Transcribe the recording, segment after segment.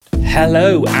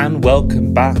Hello and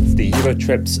welcome back to the Euro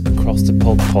Trips Across the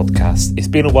Pod podcast. It's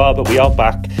been a while, but we are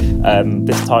back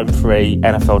this time for a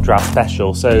NFL draft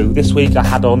special. So this week I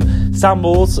had on Sam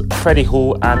Moores, Freddie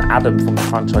Hall and Adam from the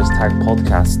Franchise Tag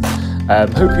podcast.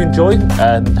 Hope you enjoy.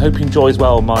 Hope you enjoy as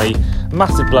well my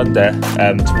massive blunder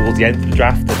towards the end of the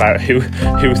draft about who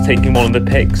was taking one of the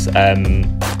picks.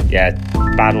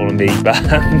 Bad one on me, but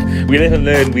we live and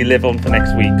learn. We live on for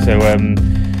next week. So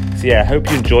yeah, hope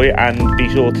you enjoy and be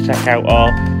sure to check out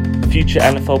our future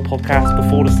NFL podcast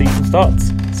before the season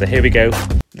starts. So here we go.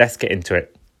 Let's get into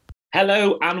it.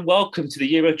 Hello and welcome to the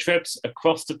Euro Trips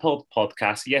Across the Pod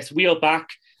podcast. Yes, we are back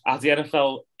as the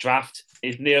NFL draft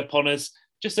is near upon us.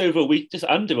 Just over a week, just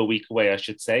under a week away, I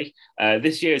should say.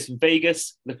 This year is in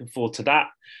Vegas. Looking forward to that.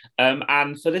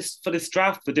 And for this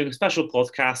draft, we're doing a special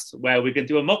podcast where we're going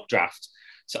to do a mock draft.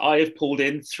 So I have pulled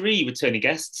in 3 returning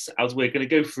guests as we're going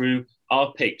to go through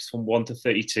our picks from 1 to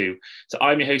 32. So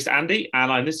I'm your host, Andy,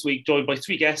 and I'm this week joined by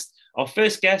 3 guests. Our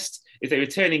first guest is a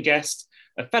returning guest,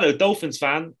 a fellow Dolphins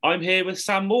fan. I'm here with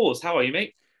Sam Moores. How are you,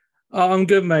 mate? I'm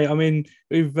good, mate. I mean,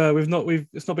 it's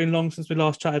not been long since we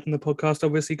last chatted on the podcast.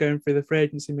 Obviously, going through the free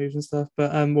agency moves and stuff,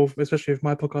 but especially with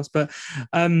my podcast. But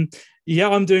yeah,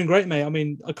 I'm doing great, mate. I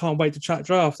mean, I can't wait to chat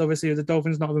draft. Obviously, the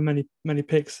Dolphins not having many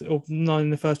picks or none in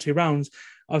the first 2 rounds.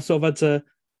 I've sort of had to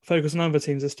focus on other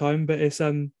teams this time, but it's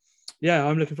yeah,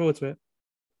 I'm looking forward to it.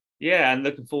 Yeah, and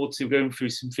looking forward to going through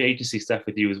some free agency stuff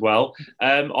with you as well.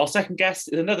 Our second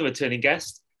guest is another returning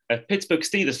guest, a Pittsburgh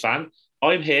Steelers fan.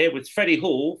 I'm here with Freddie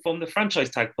Hall from the Franchise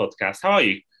Tag podcast. How are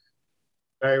you?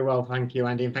 Very well, thank you,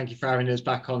 Andy, and thank you for having us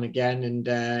back on again. And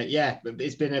yeah,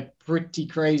 it's been a pretty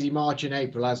crazy March and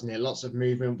April, hasn't it? Lots of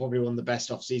movement, probably one of the best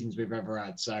off seasons we've ever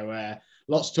had. So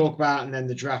lots to talk about, and then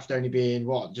the draft only being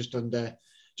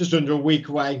just under a week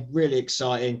away. Really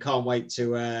exciting. Can't wait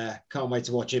to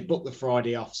watch it. Book the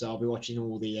Friday off, so I'll be watching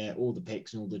all the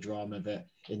picks and all the drama that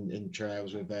in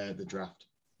trails with the draft.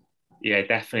 Yeah,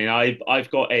 definitely. I've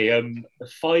got a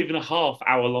 5.5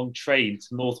 hour long train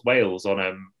to North Wales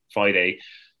on Friday.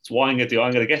 So what I'm going to do,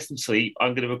 I'm going to get some sleep.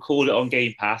 I'm going to record it on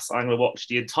Game Pass. I'm going to watch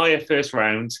the entire first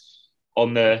round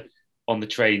on the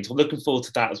train. So I'm looking forward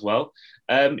to that as well.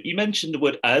 You mentioned the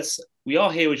word us. We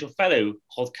are here with your fellow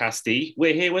podcastee.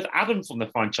 We're here with Adam from the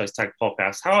Franchise Tag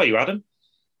podcast. How are you, Adam?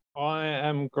 I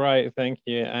am great, thank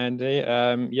you, Andy.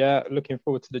 Yeah, looking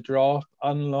forward to the draft.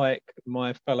 Unlike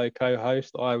my fellow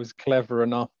co-host, I was clever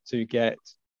enough to get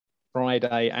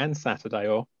Friday and Saturday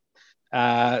off.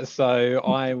 So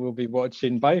I will be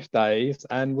watching both days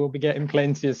and we'll be getting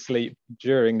plenty of sleep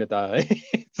during the day.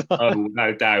 Oh,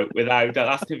 no doubt. Without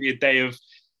doubt. That's going to be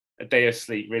a day of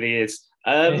sleep, really is.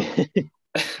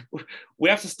 We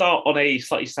have to start on a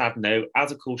slightly sad note.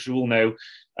 As of course you all know,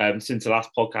 since the last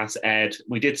podcast aired,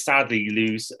 we did sadly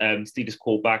lose Steelers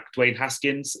quarterback Dwayne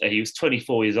Haskins. He was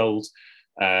 24 years old,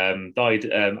 died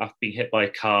after being hit by a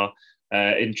car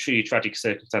in truly tragic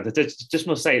circumstances. Just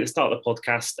want to say at the start of the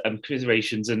podcast,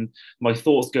 commiserations and my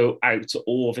thoughts go out to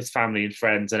all of his family and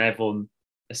friends and everyone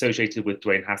associated with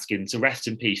Dwayne Haskins. So rest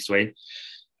in peace, Dwayne.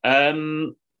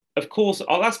 Of course,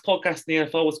 our last podcast in the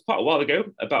NFL was quite a while ago,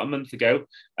 about a month ago,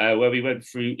 where we went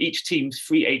through each team's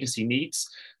free agency needs.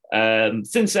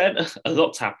 Since then, a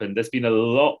lot's happened. There's been a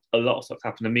lot of stuff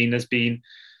happened. I mean, there's been,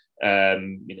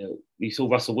 we saw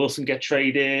Russell Wilson get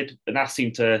traded, and that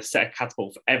seemed to set a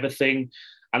catapult for everything.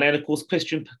 And then, of course,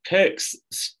 Christian Kirk's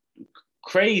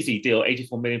crazy deal,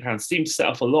 £84 million, seemed to set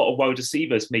off a lot of wide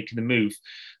receivers making the move.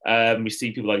 We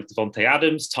see people like Devontae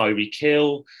Adams, Tyreek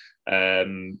Hill,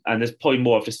 and there's probably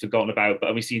more I've just forgotten about,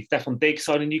 but we've seen Stephon Diggs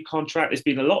sign a new contract. There's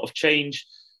been a lot of change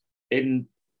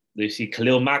we've seen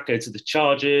Khalil Mack go to the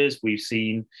Chargers. We've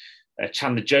seen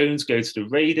Chandler Jones go to the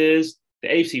Raiders. The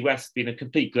AFC West has been a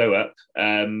complete glow up.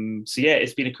 So yeah,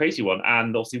 it's been a crazy one.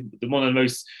 And obviously one of the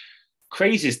most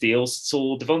craziest deals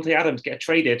saw Devontae Adams get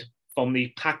traded from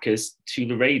the Packers to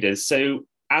the Raiders. So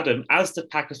Adam, as the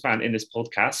Packers fan in this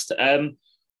podcast,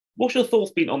 what's your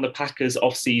thoughts been on the Packers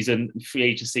off-season free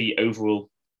agency overall?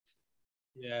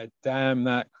 Yeah, damn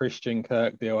that Christian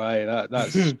Kirk deal,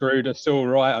 that screwed us all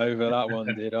right over that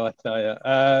one, did I tell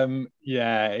you?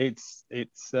 Yeah, it's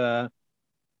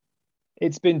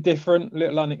been different,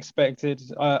 little unexpected.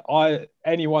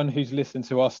 Anyone who's listened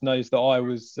to us knows that I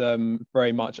was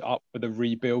very much up for the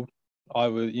rebuild. I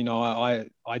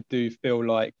do feel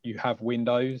like you have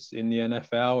windows in the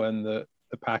NFL, and the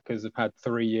Packers have had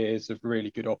 3 years of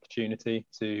really good opportunity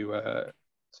to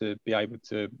be able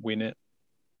to win it.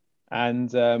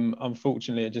 And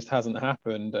unfortunately, it just hasn't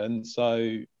happened. And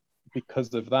so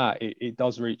because of that, it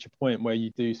does reach a point where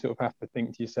you do sort of have to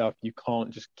think to yourself, you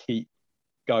can't just keep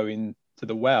going to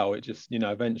the well. It just,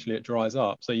 eventually it dries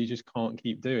up. So you just can't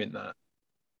keep doing that.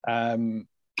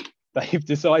 They've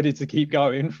decided to keep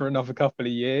going for another couple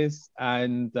of years,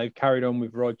 and they've carried on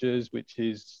with Rodgers, which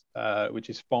is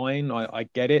fine. I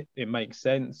get it. It makes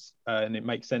sense, and it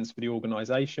makes sense for the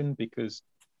organisation because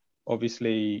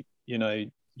obviously, you're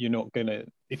not gonna.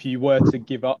 If you were to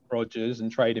give up Rodgers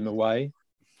and trade him away,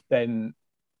 then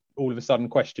all of a sudden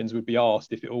questions would be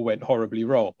asked if it all went horribly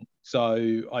wrong.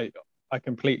 So I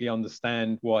completely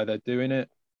understand why they're doing it,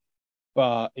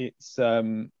 but it's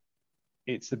a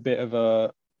bit of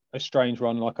a strange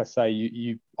one. Like I say,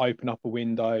 you open up a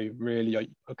window. Really, I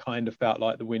kind of felt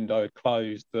like the window had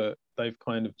closed, that they've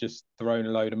kind of just thrown a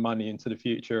load of money into the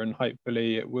future, and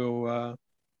hopefully it'll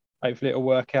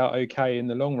work out okay in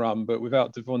the long run. But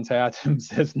without Devontae Adams,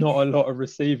 there's not a lot of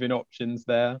receiving options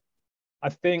there. I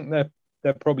think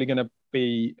they're probably going to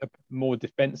be a more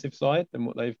defensive side than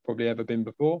what they've probably ever been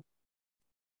before.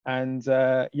 And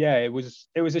it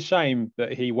was a shame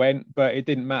that he went, but it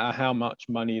didn't matter how much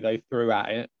money they threw at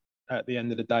it. At the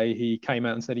end of the day, he came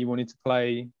out and said he wanted to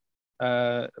play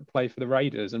for the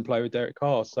Raiders and play with Derek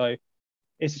Carr. So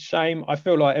it's a shame. I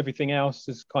feel like everything else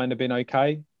has kind of been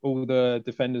okay. All the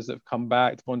defenders that have come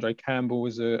back, Devondre Campbell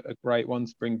was a great one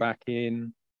to bring back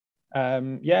in.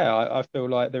 I feel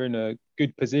like they're in a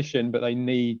good position, but they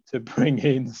need to bring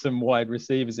in some wide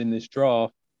receivers in this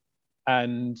draft.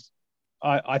 And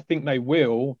I think they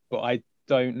will, but I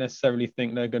don't necessarily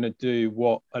think they're going to do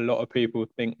what a lot of people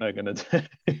think they're going to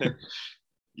do.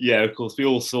 Yeah, of course. We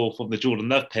all saw from the Jordan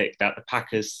Love pick that the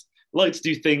Packers like to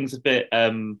do things a bit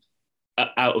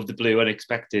out of the blue,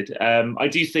 unexpected. I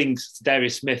do think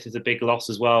Darius Smith is a big loss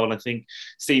as well, and I think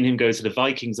seeing him go to the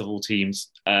Vikings of all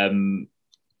teams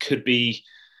could be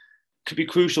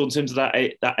crucial in terms of that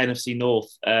NFC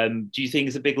North. Do you think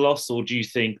it's a big loss, or do you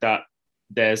think that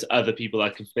there's other people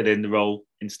that can fit in the role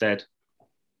instead?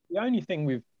 The only thing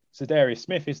with Za'Darius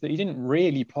Smith is that he didn't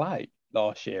really play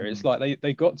last year. It's like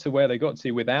they got to where they got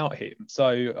to without him.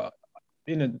 So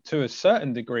to a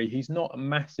certain degree, he's not a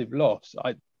massive loss.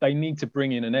 They need to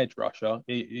bring in an edge rusher.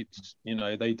 It's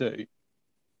they do.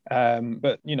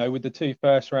 But with the 2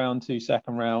 first round, 2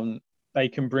 second round, they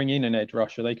can bring in an edge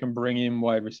rusher. They can bring in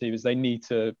wide receivers. They need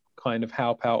to kind of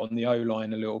help out on the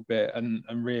O-line a little bit. And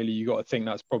really, you got to think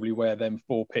that's probably where them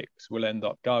 4 picks will end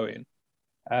up going.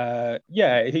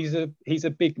 He's a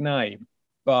big name,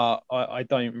 but I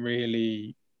don't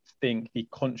really think he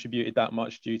contributed that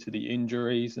much due to the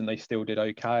injuries, and they still did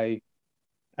okay.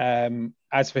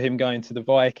 As for him going to the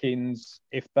Vikings,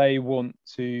 if they want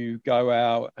to go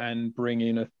out and bring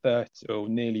in a 30 or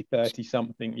nearly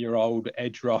 30-something-year-old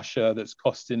edge rusher that's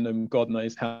costing them God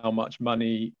knows how much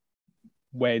money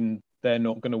when they're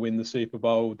not going to win the Super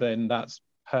Bowl, then that's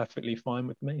perfectly fine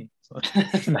with me. So.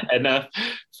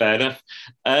 Fair enough.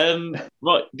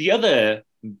 Right, the other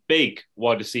big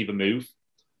wide receiver move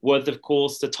was, of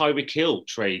course, the Tyreek Hill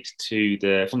trade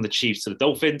from the Chiefs to the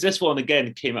Dolphins. This one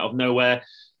again came out of nowhere.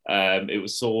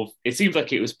 It seems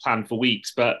like it was planned for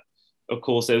weeks, but of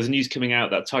course there was news coming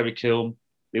out that Tyreek Hill,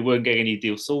 they weren't getting any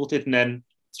deal sorted, and then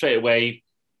straight away,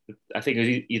 I think it was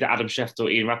either Adam Schefter or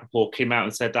Ian Rappaport came out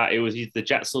and said that it was either the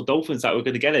Jets or Dolphins that were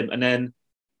going to get him, and then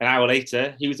an hour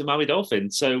later he was a Miami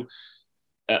Dolphin. So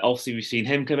obviously we've seen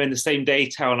him come in the same day.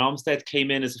 Taron Armstead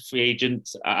came in as a free agent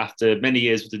after many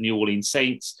years with the New Orleans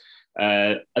Saints.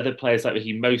 Other players like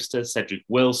Raheem Mostert, Cedric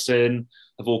Wilson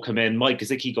have all come in. Mike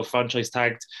Gesicki got franchise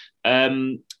tagged.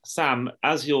 Sam,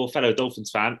 as your fellow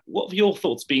Dolphins fan, what have your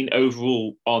thoughts been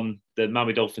overall on the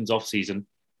Miami Dolphins off-season?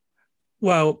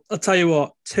 Well, I'll tell you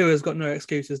what, Tua's got no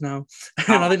excuses now.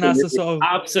 And I think that's the sort of...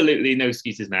 Absolutely no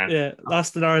excuses now. Yeah, that's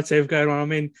the narrative going on. I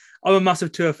mean, I'm a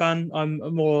massive Tua fan. I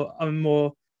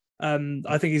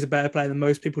think he's a better player than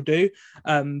most people do.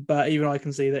 But even I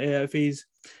can see that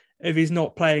if he's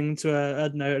not playing to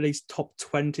at least top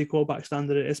 20 quarterback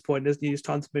standard at this point, there's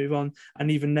time to move on.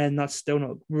 And even then, that's still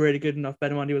not really good enough.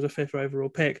 Bear in mind, he was a 5th overall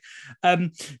pick.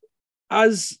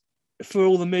 As for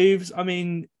all the moves, I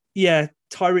mean, yeah,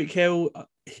 Tyreek Hill,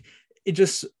 it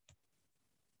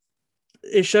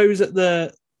shows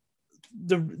that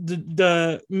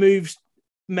the moves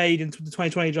made into the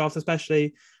 2020 draft,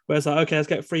 especially, where it's like, okay, let's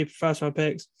get 3 first-round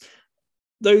picks.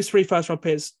 Those 3 first-round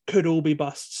picks could all be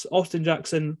busts. Austin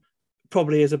Jackson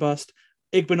probably is a bust.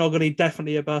 Igbenogany,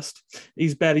 definitely a bust.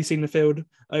 He's barely seen the field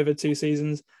over 2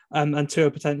 seasons, and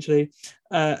Tua potentially.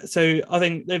 So I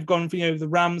think they've gone for the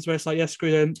Rams, where it's like,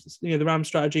 screw them. The Rams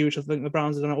strategy, which I think the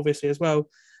Browns have done obviously as well.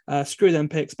 Screw them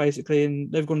picks basically,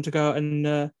 and they've gone to go out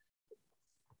and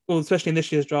especially in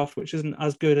this year's draft, which isn't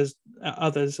as good as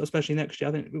others, especially next year.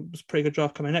 I think it was a pretty good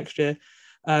draft coming next year.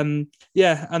 And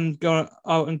got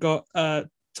out and got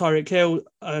Tyreek Hill,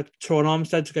 Teron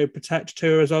Armstead to go protect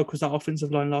Tua as well, because that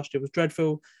offensive line last year was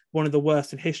dreadful, one of the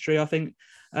worst in history, I think.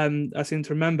 I seem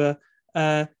to remember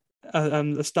the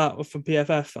start from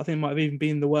PFF. I think it might have even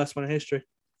been the worst one in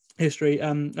history.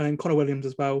 And then Connor Williams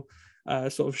as well,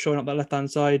 sort of showing up that left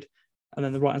hand side, and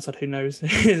then the right hand side. Who knows?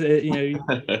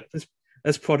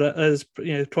 As projects,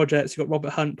 you've got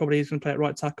Robert Hunt. Probably he's going to play at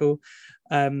right tackle.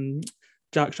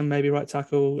 Jackson maybe right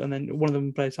tackle, and then one of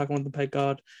them plays tackle, one of them play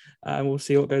guard, and we'll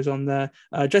see what goes on there.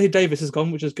 Jesse Davis has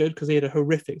gone, which is good because he had a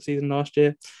horrific season last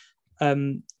year.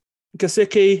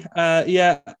 Gesicki, I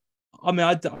mean,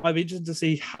 I'd be interested to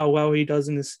see how well he does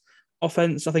in this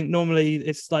offense. I think normally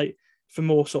it's like for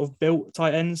more sort of built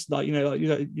tight ends, like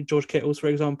George Kittle's, for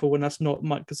example, when that's not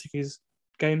Mike Gesicki's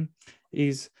game.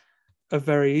 He's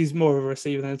more of a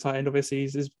receiver than a tight end. Obviously,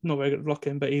 he's not very good at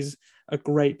blocking, but he's a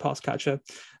great pass catcher.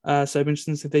 So I'm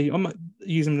interested to see. I might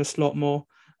use him in the slot more,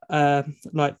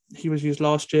 like he was used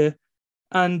last year.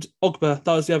 And Ogba,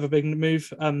 that was the other big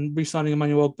move. Re-signing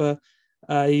Emmanuel Ogba.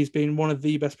 He's been one of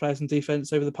the best players in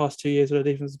defense over the past 2 years where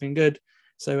the defense has been good.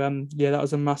 So, that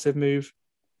was a massive move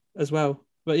as well.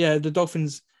 But yeah, the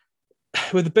Dolphins,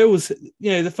 with the Bills,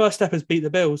 the first step is beat the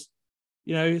Bills.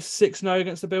 6-0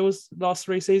 against the Bills last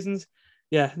 3 seasons.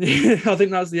 Yeah, I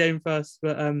think that's the aim first.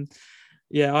 But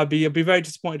I'd be very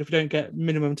disappointed if we don't get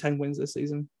minimum 10 wins this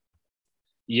season.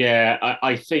 Yeah,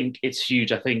 I think it's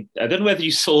huge. I don't know whether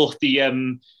you saw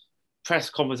the press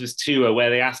conference with Tua where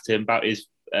they asked him about his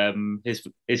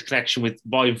connection with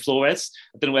Brian Flores.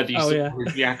 I don't know whether you saw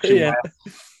his reaction. Yeah.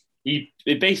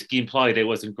 It basically implied it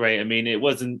wasn't great. I mean, it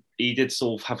wasn't. He did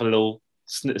sort of have a little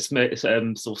sort of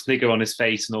snigger on his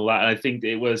face and all that. And I think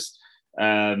it was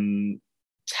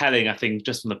telling. I think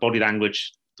just from the body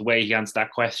language, the way he answered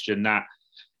that question, that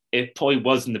it probably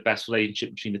wasn't the best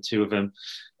relationship between the two of them.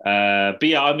 But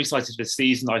yeah, I'm excited for this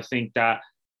season. I think that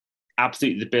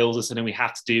absolutely the Bills are something we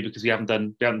have to do because we haven't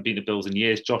beaten the Bills in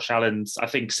years. Josh Allen's, I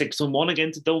think, 6-1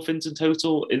 against the Dolphins in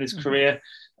total in his career.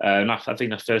 And I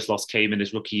think the first loss came in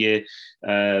his rookie year.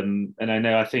 And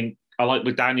I think I like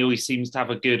McDaniel. He seems to have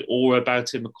a good aura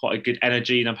about him, quite a good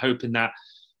energy. And I'm hoping that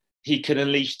he can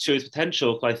unleash to his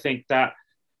potential. I think that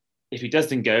if he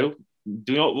doesn't go,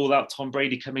 do not rule out Tom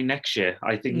Brady coming next year.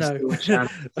 I think no. There's still a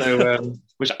chance. So,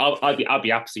 which I'd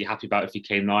be absolutely happy about if he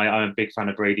came now. I'm a big fan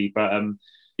of Brady. But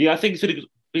I think it's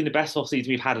been the best off-season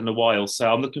we've had in a while.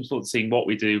 So I'm looking forward to seeing what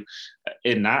we do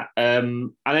in that.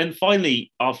 And then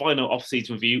finally, our final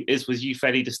off-season review is with you,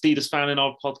 Freddie, the Steelers fan in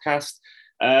our podcast.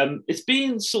 It's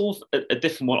been sort of a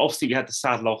different one. Obviously, we had the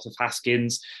sad loss of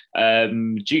Haskins.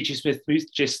 Juju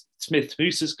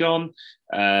Smith-Moose has gone.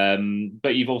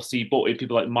 But you've obviously brought in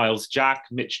people like Miles Jack,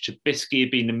 Mitch Trubisky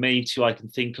have been the main two I can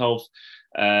think of.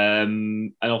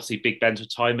 And obviously Big Ben's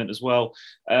retirement as well.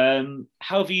 How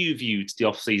have you viewed the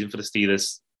off-season for the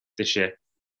Steelers this year?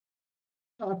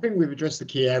 I think we've addressed the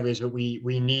key areas that we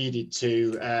needed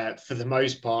to, for the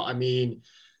most part. I mean,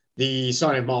 the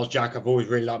signing of Miles Jack, I've always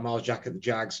really liked Miles Jack at the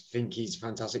Jags. I think he's a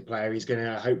fantastic player. He's going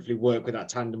to hopefully work with that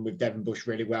tandem with Devin Bush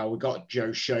really well. We got Joe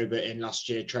Schobert in last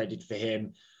year, traded for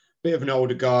him. Bit of an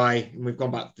older guy, and we've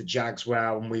gone back to the Jags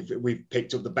well, and we've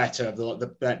picked up the better of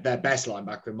their best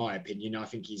linebacker, in my opinion. I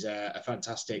think he's a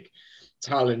fantastic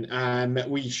talent.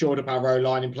 We've shored up our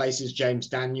O-line in places. James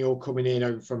Daniel coming in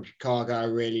over from Chicago, I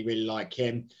really, really like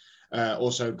him.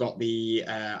 Also got the,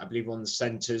 I believe, one of the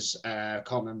centers. Can't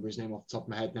remember his name off the top of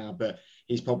my head now, but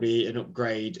he's probably an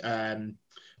upgrade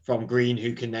from Green,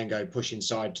 who can then go push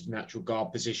inside to the natural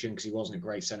guard position because he wasn't a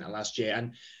great center last year.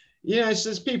 And so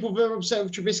there's people that are upset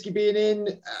with Trubisky being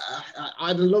in.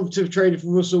 I'd love to have traded for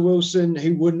Russell Wilson.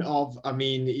 Who wouldn't have? I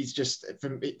mean, he's just,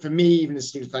 for me, even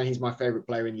as a Steelers fan, he's my favorite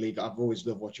player in the league. I've always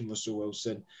loved watching Russell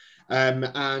Wilson.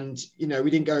 And we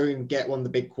didn't go and get one of the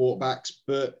big quarterbacks,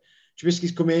 but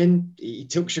Trubisky's come in. He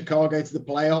took Chicago to the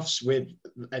playoffs with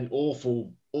an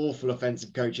awful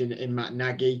offensive coach in Matt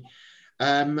Nagy.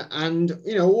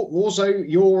 Also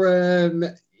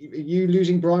you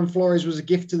losing Brian Flores was a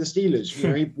gift to the Steelers.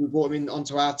 We brought him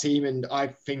onto our team, and I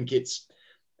think it's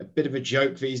a bit of a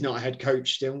joke that he's not a head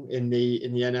coach still in the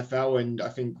NFL. And I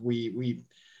think we've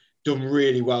done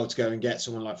really well to go and get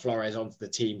someone like Flores onto the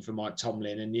team for Mike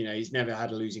Tomlin. And he's never had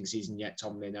a losing season yet,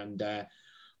 Tomlin. And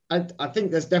I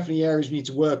think there's definitely areas we need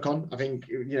to work on. I think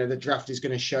the draft is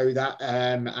going to show that,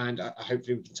 and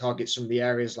hopefully we can target some of the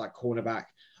areas like cornerback,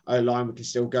 O-line we can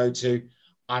still go to.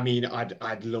 I mean,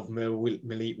 I'd love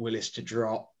Malik Willis to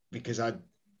drop because I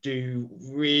do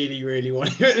really, really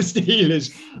want him at the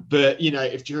Steelers. But,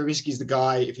 if Trubisky's the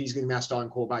guy, if he's going to be our starting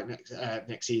quarterback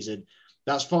next season,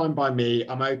 that's fine by me.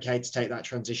 I'm okay to take that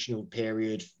transitional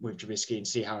period with Trubisky and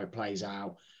see how it plays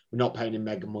out. we're not paying him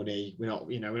mega money. We're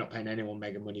not paying anyone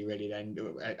mega money really. Then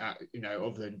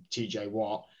other than TJ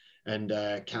Watt and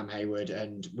Cam Hayward,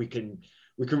 and we can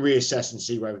reassess and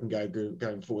see where we can go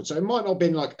going forward. So it might not have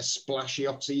been like a splashy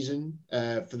off season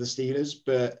for the Steelers,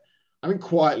 but I mean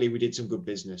quietly we did some good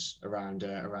business around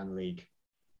the league.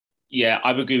 Yeah,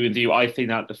 I agree with you. I think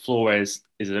that the Flores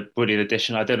is a brilliant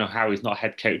addition. I don't know how he's not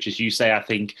head coach, as you say. I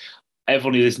think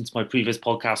everyone who listens to my previous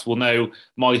podcast will know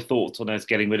my thoughts on us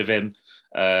getting rid of him.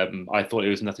 I thought it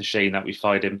was not a shame that we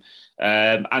fired him.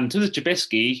 And to the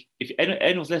Trubisky, if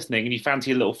anyone's listening and you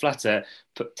fancy a little flutter,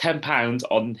 put £10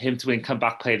 on him to win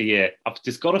comeback player of the year. I've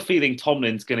just got a feeling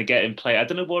Tomlin's going to get him play. I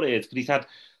don't know what it is, because he's had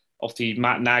obviously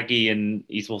Matt Nagy and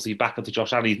he's obviously back up to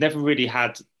Josh Allen. He's never really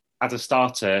had, as a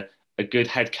starter, a good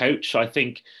head coach. So I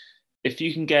think if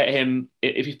you can get him,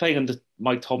 if he's playing under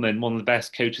Mike Tomlin, one of the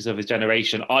best coaches of his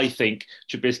generation, I think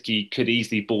Trubisky could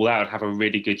easily ball out and have a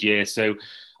really good year. So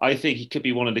I think he could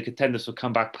be one of the contenders for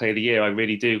comeback player of the year. I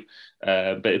really do.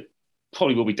 But it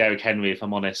probably will be Derrick Henry, if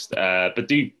I'm honest. But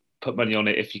do put money on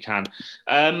it if you can.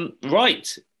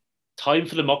 Right. Time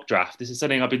for the mock draft. This is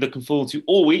something I've been looking forward to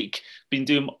all week. Been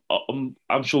doing,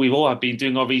 I'm sure we've all have been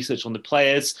doing our research on the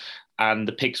players and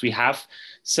the picks we have.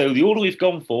 So the order we've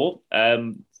gone for,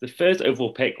 the first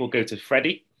overall pick will go to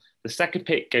Freddie. The second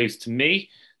pick goes to me.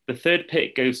 The third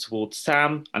pick goes towards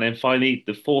Sam. And then finally,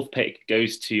 the fourth pick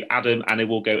goes to Adam, and it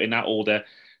will go in that order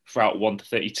throughout 1 to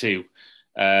 32.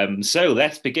 So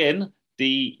let's begin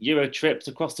the Euro Trips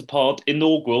Across the Pod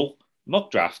inaugural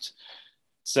mock draft.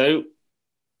 So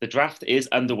the draft is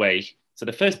underway. So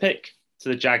the first pick to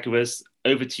the Jaguars.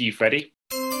 Over to you, Freddie.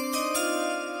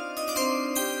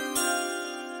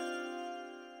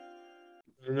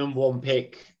 The number one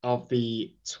pick of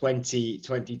the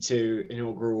 2022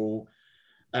 inaugural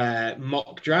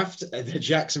mock draft, the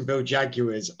Jacksonville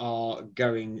Jaguars are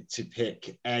going to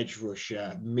pick edge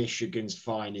rusher, Michigan's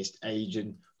finest,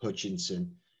 Aiden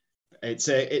Hutchinson. It's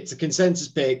a consensus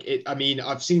pick.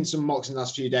 I've seen some mocks in the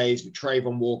last few days, but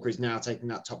Trayvon Walker is now taking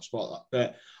that top spot.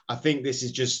 But I think this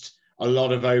is just a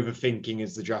lot of overthinking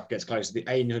as the draft gets closer. The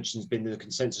Aiden Hutchinson's been the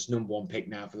consensus number one pick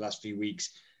now for the last few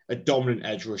weeks. A dominant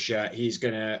edge rusher. He's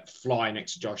going to fly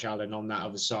next to Josh Allen on that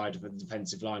other side of the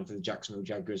defensive line for the Jacksonville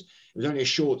Jaguars. It was only a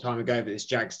short time ago that this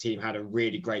Jags team had a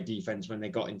really great defense when they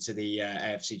got into the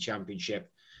AFC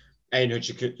Championship.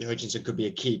 Aiden Hutchinson could be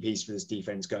a key piece for this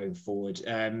defense going forward.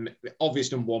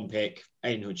 Obvious number one pick,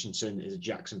 Aiden Hutchinson is a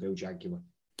Jacksonville Jaguar.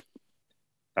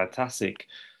 Fantastic.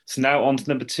 So now on to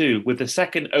number two. With the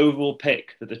second overall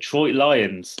pick, the Detroit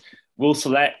Lions will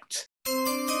select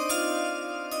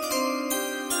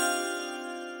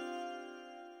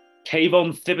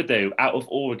Kayvon Thibodeau out of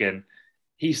Oregon.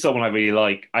 He's someone I really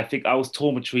like. I think I was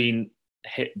torn between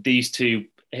these two,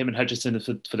 him and Hutchinson,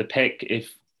 for the pick,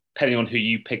 if depending on who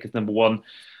you pick as number one.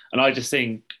 And I just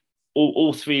think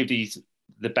all three of these,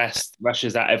 the best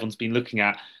rushers that everyone's been looking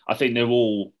at, I think they're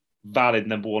all valid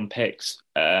number one picks.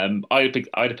 I'd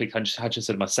have picked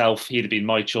Hutchinson myself. He'd have been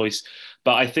my choice.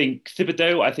 But I think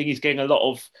Thibodeau, I think he's getting a lot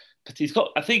of, I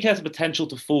think he has the potential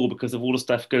to fall because of all the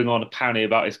stuff going on apparently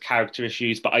about his character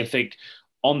issues. But I think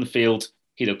on the field,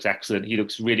 he looks excellent. He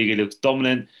looks really good. He looks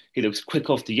dominant. He looks quick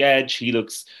off the edge. He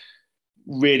looks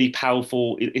really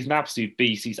powerful. He's an absolute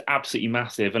beast. He's absolutely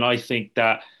massive. And I think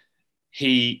that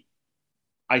he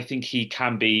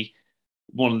can be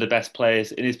one of the best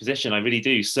players in his position. I really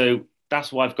do. So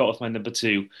that's what I've got with my number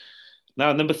two.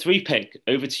 Now, number three pick,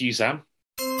 over to you, Sam.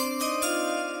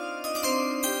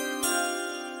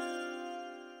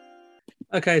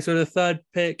 Okay, so the third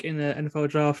pick in the NFL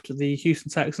draft, the Houston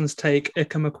Texans take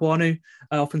Ikem Ekwonu,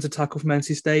 offensive tackle from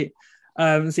NC State.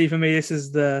 See, for me, this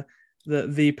is the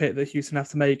pick that Houston have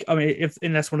to make. I mean,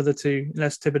 unless one of the two,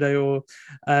 unless Thibodeau or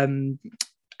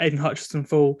Aiden Hutchinson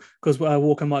fall, because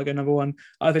Walker might go number one.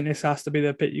 I think this has to be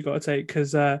the pick you got to take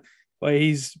because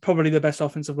he's probably the best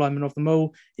offensive lineman of them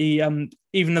all. He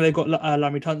even though they've got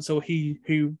Larry Tunsil,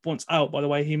 who wants out, by the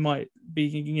way, he might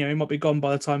be gone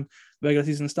by the time the regular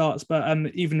season starts. But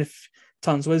even if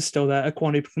Tunsil is still there,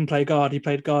 Ekwonu can play guard. He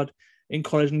played guard in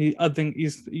college, and I think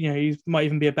he might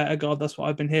even be a better guard. That's what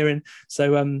I've been hearing.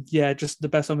 So just the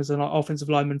best offensive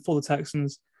lineman for the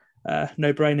Texans.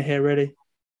 No brainer here, really.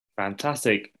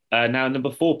 Fantastic. Now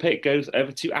number four pick goes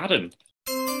over to Adam.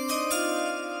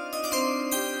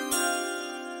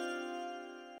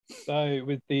 So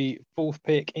with the fourth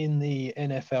pick in the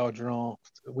NFL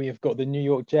draft, we have got the New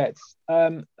York Jets.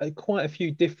 Quite a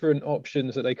few different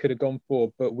options that they could have gone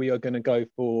for, but we are going to go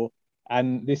for,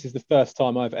 and this is the first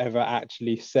time I've ever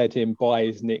actually said him by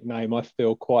his nickname. I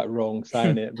feel quite wrong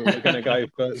saying it, but we're going to go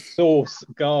for Sauce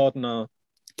Gardner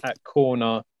at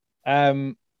corner.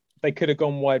 they could have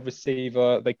gone wide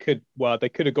receiver. They could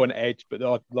have gone edge,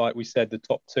 but like we said, the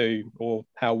top two, or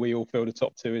how we all feel the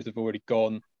top two is, have already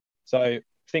gone. So I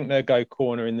think they'll go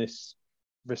corner in this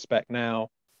respect now.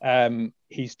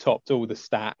 He's topped all the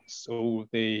stats, all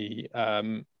the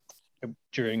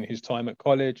during his time at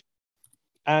college.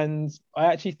 And I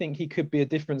actually think he could be a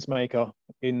difference maker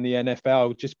in the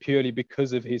NFL just purely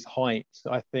because of his height.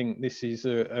 I think this is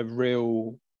a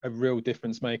real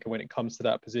difference maker when it comes to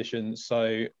that position.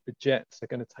 So the Jets are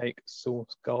going to take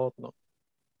Sauce Gardner.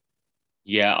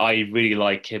 Yeah, I really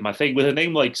like him. I think with a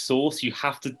name like Sauce, you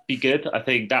have to be good. I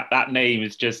think that name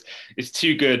is it's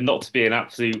too good not to be an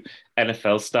absolute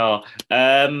NFL star.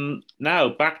 Now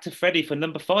back to Freddie for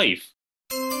number 5.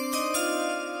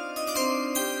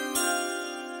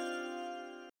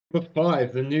 Number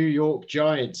 5, the New York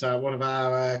Giants. One of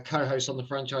our co-hosts on the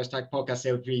Franchise Tag podcast,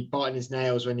 he'll be biting his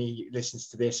nails when he listens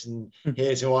to this. And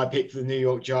here's who I picked for the New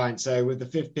York Giants. So with the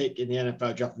 5th pick in the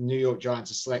NFL draft, the New York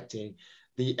Giants are selecting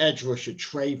the edge rusher,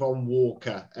 Trayvon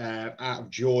Walker, out of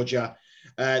Georgia.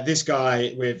 This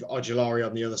guy with Ojulari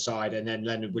on the other side and then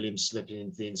Leonard Williams slipping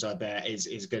into the inside there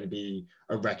is going to be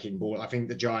a wrecking ball. I think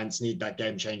the Giants need that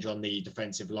game changer on the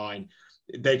defensive line.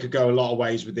 They could go a lot of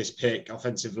ways with this pick.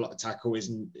 Offensive tackle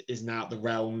isn't out the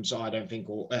realms, I don't think.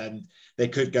 Or they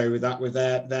could go with that with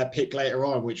their pick later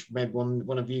on, which maybe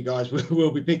one of you guys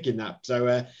will be picking that.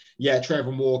 So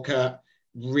Trayvon Walker,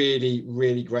 really,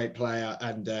 really great player,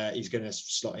 and he's going to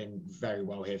slot in very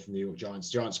well here for the New York Giants.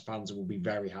 Giants fans will be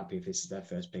very happy if this is their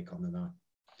first pick on the night.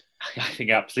 I think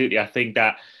absolutely. I think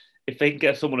that if they can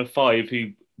get someone at 5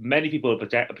 who many people are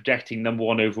projecting number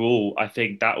 1 overall, I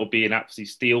think that would be an absolute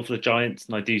steal for the Giants.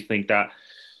 And I do think that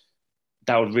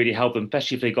would really help them,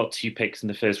 especially if they got 2 picks in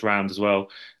the first round as well.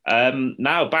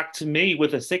 Now back to me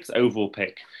with a 6th overall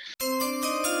pick.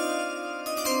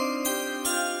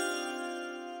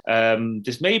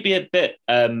 This may be a bit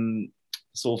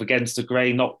sort of against the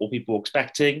grain, not what people were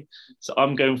expecting. So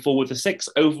I'm going forward with the 6th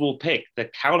overall pick. The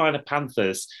Carolina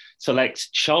Panthers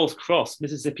select Charles Cross,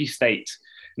 Mississippi State.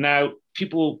 Now,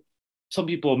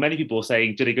 many people are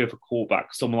saying, did they go for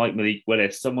quarterback? Someone like Malik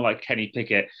Willis, someone like Kenny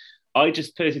Pickett. I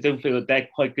just personally don't feel that they're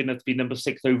quite good enough to be number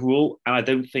 6 overall. And I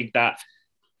don't think that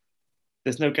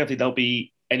there's no guarantee they'll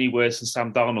be any worse than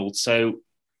Sam Darnold. So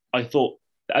I thought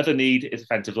the other need is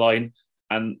offensive line.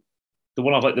 And the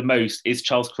one I've liked the most is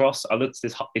Charles Cross. I looked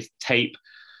at his tape.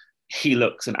 He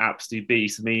looks an absolute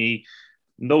beast. I mean,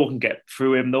 no one can get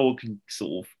through him. No one can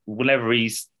sort of, whenever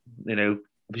he's,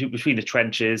 between the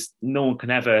trenches, no one can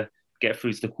ever get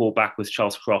through to the quarterback with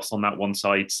Charles Cross on that one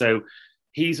side. So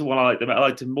he's the one I liked. I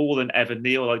liked him more than Evan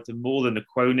Neal. I liked him more than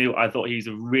Naquonu. I thought he's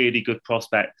a really good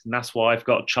prospect. And that's why I've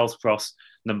got Charles Cross,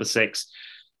 number 6.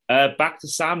 Back to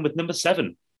Sam with number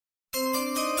 7.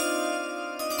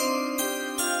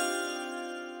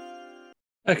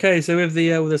 Okay, so with the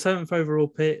 7th overall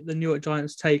pick, the New York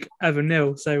Giants take Evan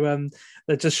Neal. So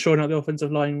they're just shoring up the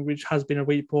offensive line, which has been a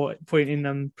weak point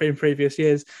in previous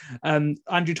years.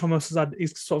 Andrew Thomas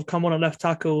he's sort of come on at left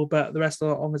tackle, but the rest of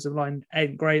the offensive line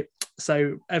ain't great.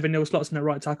 So Evan Neal slots in at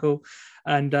right tackle,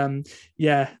 and the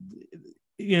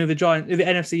Giants, the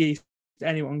NFC East,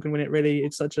 anyone can win it. Really,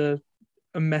 it's such a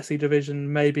messy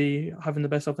division. Maybe having the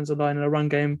best offensive line and a run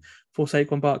game for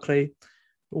Saquon Barkley.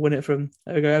 We'll win it from,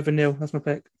 there we go, Evan Neal. That's my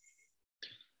pick.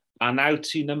 And now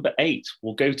to number 8.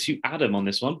 We'll go to Adam on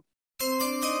this one.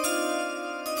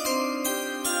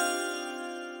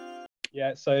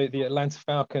 Yeah, so the Atlanta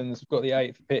Falcons have got the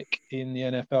 8th pick in the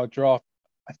NFL draft.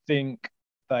 I think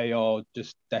they are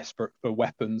just desperate for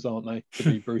weapons, aren't they?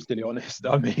 To be brutally honest.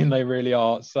 I mean, they really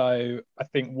are. So I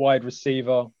think wide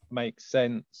receiver makes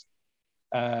sense.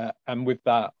 And with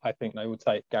that, I think they will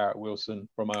take Garrett Wilson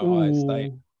from Ohio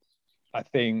State. I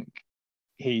think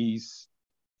he's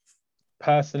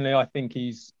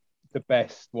the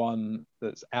best one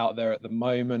that's out there at the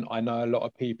moment. I know a lot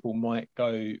of people might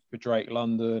go for Drake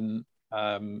London,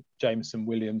 Jameson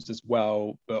Williams as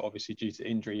well, but obviously due to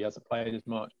injury, he hasn't played as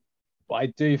much. But I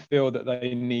do feel that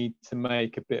they need to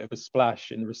make a bit of a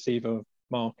splash in the receiver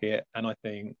market, and I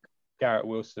think Garrett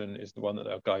Wilson is the one that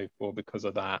they'll go for because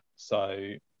of that.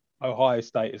 So Ohio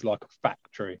State is like a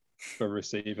factory for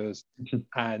receivers.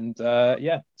 And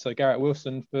so Garrett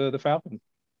Wilson for the Falcons.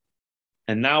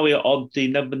 And now we are on the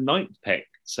number 9th pick.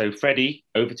 So Freddie,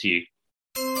 over to you.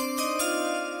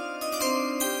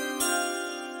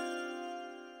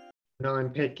 Nine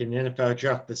pick in the NFL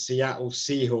draft, the Seattle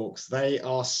Seahawks. They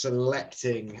are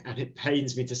selecting, and it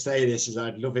pains me to say this as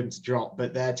I'd love him to drop,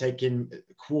 but they're taking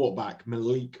quarterback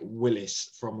Malik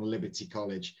Willis from Liberty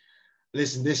College.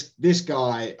 Listen, this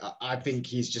guy, I think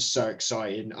he's just so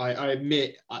exciting. I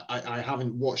admit I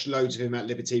haven't watched loads of him at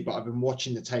Liberty, but I've been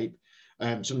watching the tape,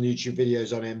 some of the YouTube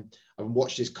videos on him. I've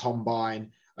watched his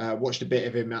combine, watched a bit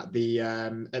of him at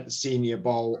the Senior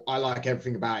Bowl. I like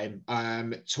everything about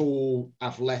him. Tall,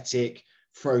 athletic,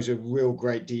 throws a real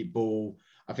great deep ball.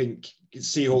 I think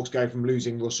Seahawks go from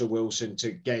losing Russell Wilson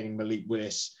to gaining Malik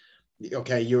Willis.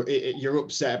 Okay, you're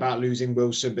upset about losing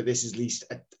Wilson, but this is at least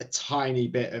a tiny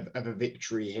bit of a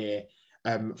victory here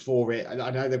for it. I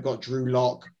know they've got Drew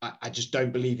Lock. I just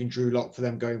don't believe in Drew Lock for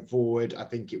them going forward. I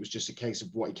think it was just a case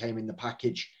of what he came in the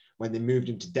package when they moved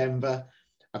him to Denver.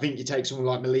 I think you take someone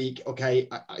like Malik. Okay,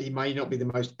 he may not be the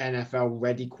most NFL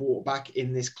ready quarterback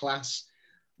in this class,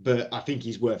 but I think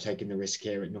he's worth taking the risk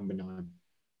here at number 9.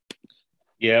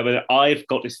 Yeah, but I've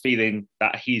got this feeling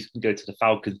that he's going to go to the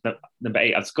Falcons, number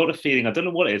 8. I've got a feeling, I don't know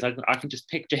what it is. I can just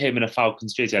picture him in a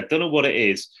Falcons jersey. I don't know what it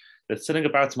is. There's something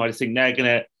about him. I just think they're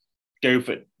going to go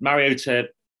for it. Mariota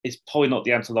is probably not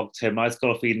the answer long term. I just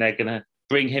got a feeling they're going to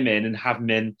bring him in and have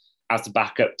him in as the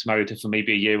backup to Mariota for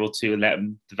maybe a year or two and let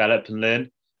him develop and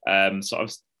learn.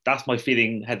 That's my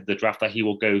feeling ahead of the draft, that he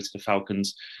will go to the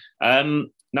Falcons. Now,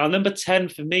 number 10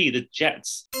 for me, the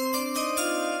Jets.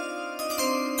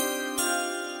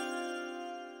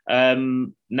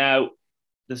 Now,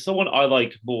 there's someone I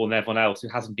like more than everyone else who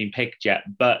hasn't been picked yet,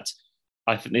 but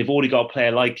I think they've already got a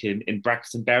player like him in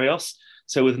Braxton Berrios.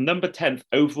 So with number 10th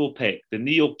overall pick, the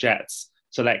New York Jets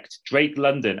select Drake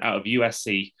London out of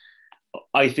USC.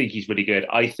 I think he's really good.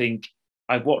 I think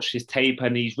I've watched his tape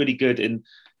and he's really good in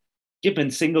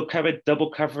giving single coverage,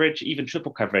 double coverage, even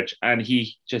triple coverage. And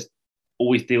he just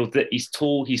always deals with it. He's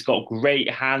tall. He's got great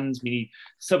hands. I mean,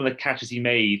 some of the catches he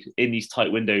made in these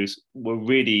tight windows were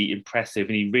really impressive,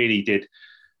 and he really did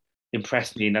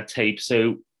impress me in that tape.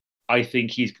 So I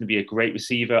think he's going to be a great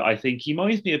receiver. I think he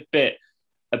reminds me a bit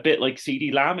like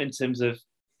CeeDee Lamb in terms of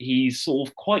he's sort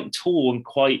of quite tall and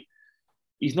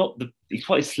he's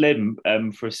quite slim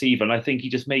for a receiver, and I think he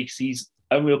just makes these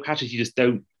unreal catches you just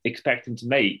don't expect him to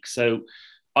make. So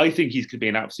I think he's going to be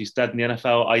an absolute stud in the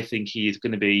NFL. I think he is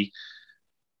going to be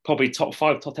probably top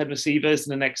 5, top 10 receivers in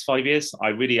the next 5 years. I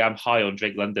really am high on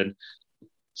Drake London.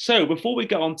 So before we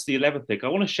get on to the 11th pick, I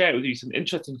want to share with you some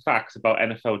interesting facts about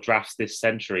NFL drafts this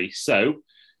century. So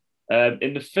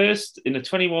in the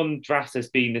 21 drafts there's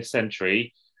been this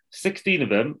century, 16 of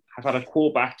them have had a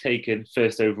quarterback taken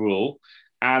first overall.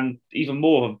 And even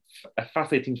more, a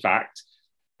fascinating fact,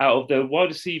 out of the wide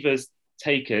receivers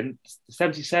taken,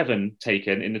 77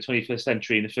 taken in the 21st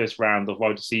century in the first round of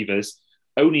wide receivers,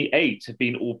 only 8 have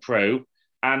been all-pro,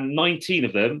 and 19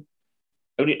 of them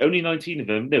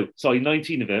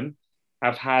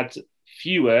have had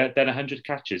fewer than 100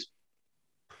 catches.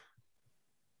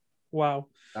 Wow.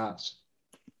 That's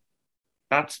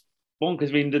bonkers.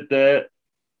 I mean,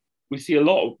 we see a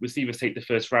lot of receivers take the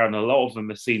first round. A lot of them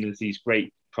are seen as these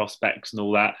great prospects and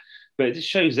all that. But it just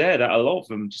shows there that a lot of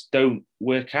them just don't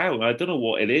work out. I don't know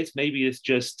what it is. Maybe it's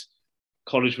just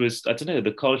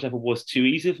the college level was too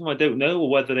easy for them. I don't know. Or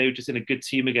whether they were just in a good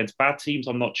team against bad teams.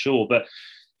 I'm not sure. But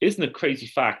isn't it a crazy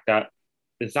fact that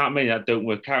there's that many that don't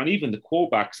work out? And even the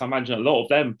quarterbacks, I imagine a lot of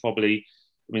them probably,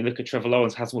 I mean, look at Trevor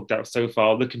Lawrence, hasn't worked out so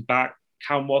far. Looking back,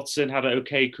 Cam Watson had an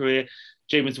okay career.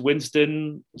 Jameis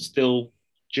Winston, still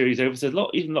jury's over. So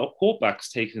even a lot of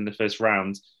quarterbacks taken in the first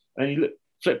round. And you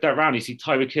flip that round, you see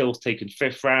Tyreek Hill was taken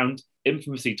 5th round.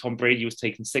 Infamously, Tom Brady was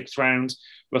taken 6th round.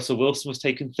 Russell Wilson was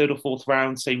taken 3rd or 4th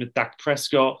round. Same with Dak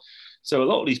Prescott. So a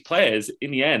lot of these players,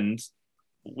 in the end,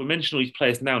 we're mentioning all these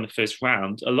players now in the first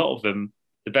round. A lot of them,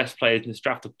 the best players in this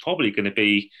draft, are probably going to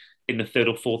be in the 3rd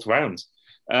or 4th round.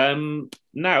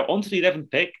 Now, on to the 11th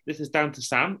pick. This is down to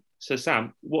Sam. So,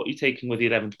 Sam, what are you taking with the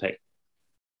 11th pick?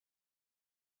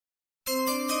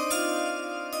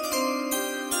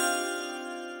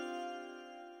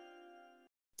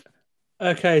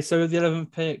 Okay, so with the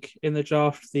 11th pick in the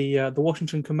draft, the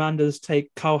Washington Commanders take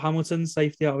Kyle Hamilton,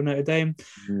 safety out of Notre Dame.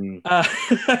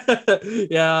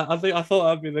 Yeah, I thought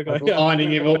that'd be the guy.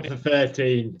 Lining him up for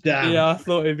 13. Damn. Yeah, I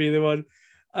thought it'd be the one.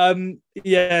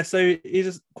 Yeah, so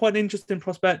he's quite an interesting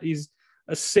prospect. He's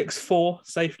a 6'4"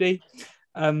 safety.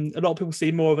 A lot of people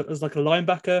see more of it as like a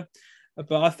linebacker,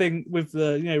 but I think with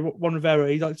Ron Rivera,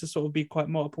 he likes to sort of be quite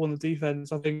multiple on the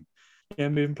defense. I think,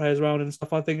 moving players around and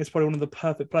stuff. I think it's probably one of the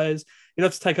perfect players. You'd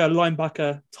have to take a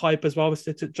linebacker type as well. We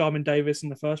took Jarman Davis in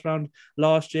the first round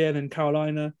last year, and then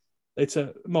Carolina, they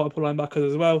took multiple linebackers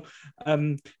as well.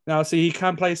 Now, see, he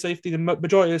can play safety. The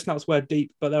majority of the snaps were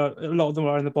deep, but a lot of them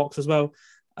are in the box as well.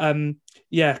 Kyle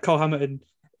Hamilton.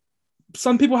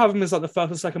 Some people have him as like the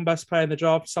first or second best player in the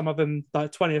draft. Some of them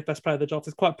like 20th best player of the draft.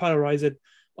 It's quite polarizing.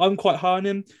 I'm quite high on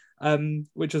him.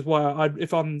 which is why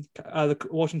if I'm the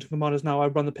Washington Commanders now, I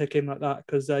run the pick in like that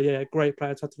because great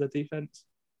player to add to the defense.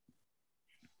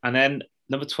 And then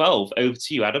number 12, over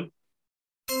to you, Adam.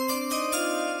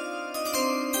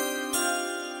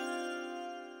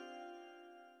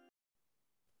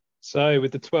 So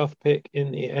with the 12th pick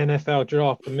in the NFL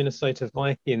draft, the Minnesota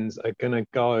Vikings are going to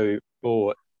go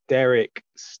for Derek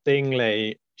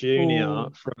Stingley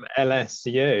Jr. from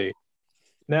LSU.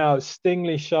 Now,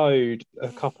 Stingley showed a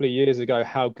couple of years ago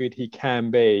how good he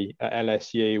can be at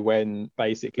LSU when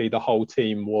basically the whole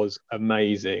team was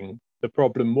amazing. The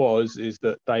problem is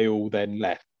that they all then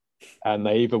left and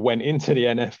they either went into the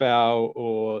NFL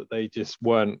or they just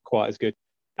weren't quite as good.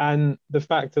 And the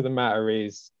fact of the matter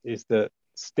is that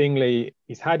Stingley,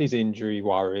 he's had his injury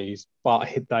worries, but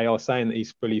they are saying that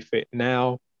he's fully fit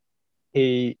now.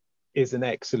 He is an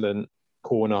excellent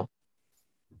corner.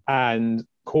 And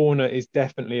corner is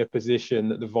definitely a position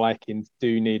that the Vikings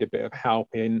do need a bit of help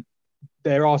in.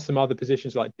 There are some other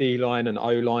positions like D-line and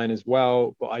O-line as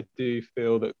well, but I do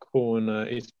feel that corner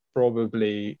is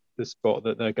probably the spot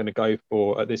that they're going to go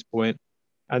for at this point.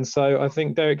 And so I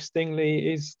think Derek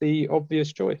Stingley is the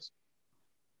obvious choice.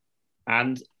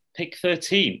 And pick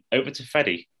 13, over to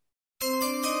Freddie.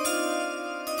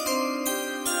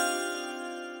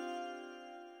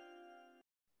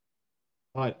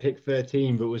 Right, pick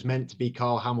 13, but was meant to be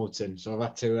Carl Hamilton. So I've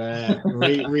had to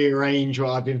rearrange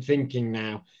what I've been thinking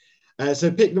now.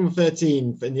 So pick number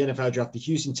 13 in the NFL draft, the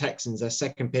Houston Texans, their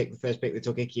second pick. The first pick, they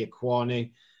took Ike Ekwonu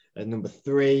at number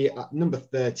 3. At number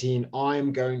 13,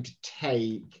 I'm going to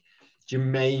take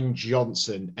Jermaine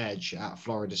Johnson, edge at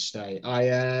Florida State.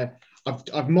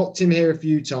 I've mocked him here a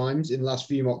few times in the last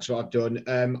few mocks that I've done.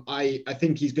 I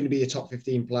think he's going to be a top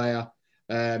 15 player.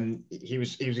 He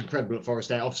was incredible at Florida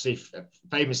State. Obviously,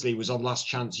 famously was on Last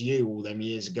Chance U all them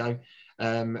years ago.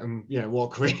 And what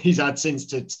career he's had since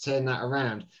to turn that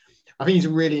around. I think he's a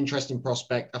really interesting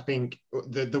prospect. I think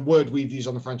the word we've used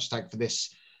on the franchise tag for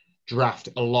this draft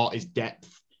a lot is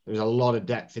depth. There's a lot of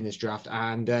depth in this draft,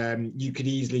 and you could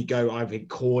easily go either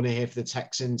corner here for the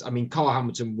Texans. I mean, Carl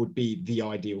Hamilton would be the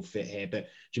ideal fit here, but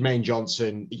Jermaine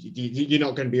Johnson, you're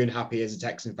not going to be unhappy as a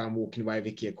Texan fan walking away with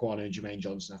Ike Ekwonu and Jermaine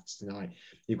Johnson after tonight.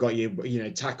 You've got your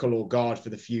tackle or guard for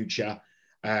the future,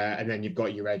 and then you've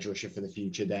got your edge rusher for the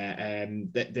future there.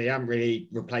 They haven't really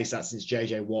replaced that since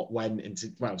JJ Watt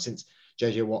since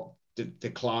JJ Watt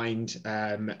declined.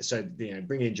 So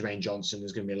bringing in Jermaine Johnson,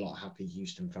 there's going to be a lot of happy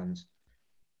Houston fans.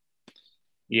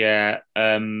 Yeah,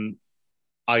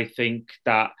 I think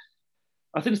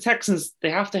the Texans, they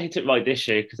have to hit it right this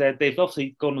year because they've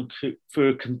obviously gone through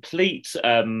a complete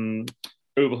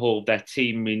overhaul of their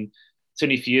team. I mean, it's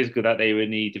only a few years ago that they were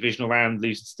in the divisional round,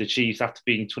 losing to the Chiefs after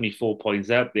being 24 points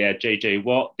up. They had JJ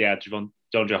Watt, they had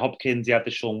DeAndre Hopkins, they had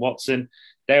Deshaun Watson.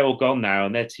 They're all gone now,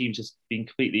 and their team's just been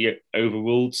completely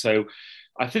overruled. So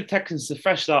I think Texans is a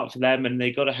fresh start for them, and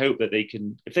they got to hope that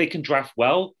if they can draft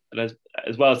well, and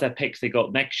as well as their picks they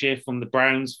got next year from the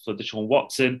Browns for Deshaun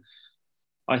Watson,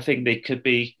 I think they could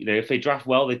be, if they draft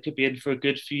well, they could be in for a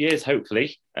good few years,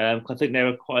 hopefully. I think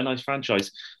they're quite a nice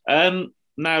franchise. Now,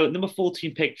 number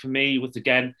 14 pick for me was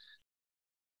again,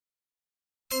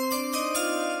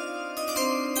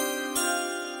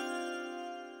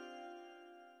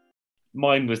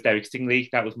 mine was Derek Stingley.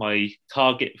 That was my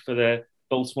target for the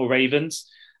Baltimore Ravens.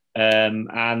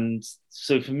 And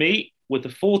so for me, with the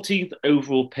 14th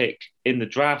overall pick in the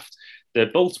draft, the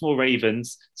Baltimore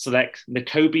Ravens select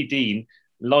Nakobe Dean,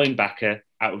 linebacker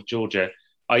out of Georgia.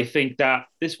 I think that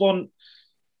this one,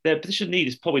 their position need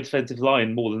is probably defensive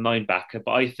line more than linebacker,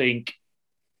 but I think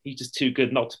he's just too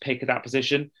good not to pick at that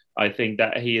position. I think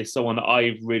that he is someone that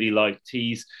I really liked.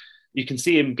 You can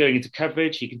see him going into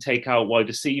coverage. He can take out wide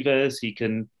receivers. He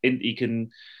can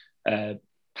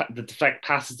deflect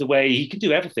passes away. He can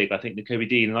do everything, I think, Nakobe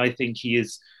Dean. And I think he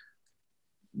is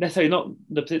necessarily not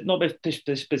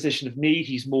the position of need.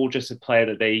 He's more just a player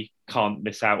that they can't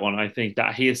miss out on. I think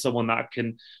that he is someone that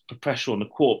can put pressure on the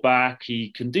quarterback.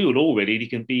 He can do it all,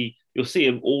 really. You'll see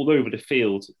him all over the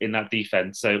field in that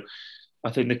defense. So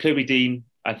I think Nakobe Dean,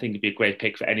 I think would be a great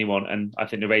pick for anyone. And I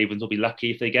think the Ravens will be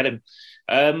lucky if they get him.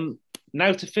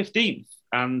 Now to 15th,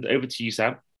 and over to you,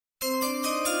 Sam.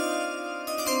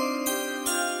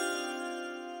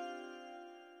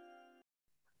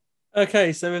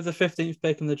 Okay, so with the 15th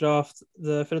pick in the draft,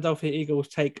 the Philadelphia Eagles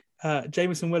take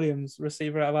Jameson Williams,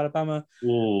 receiver out of Alabama.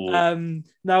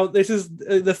 Now, this is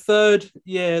the third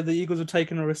year the Eagles have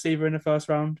taken a receiver in the first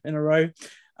round in a row.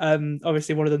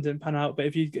 Obviously, one of them didn't pan out, but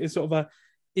it's sort of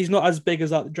he's not as big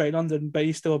as like Drake London, but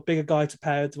he's still a bigger guy to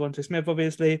pair with Devontae Smith,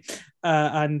 obviously.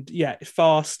 And yeah,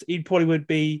 fast. He probably would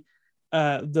be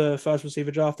the first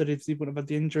receiver drafted if he wouldn't have had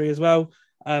the injury as well.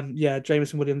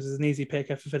 Jameson Williams is an easy pick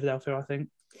for Philadelphia, I think.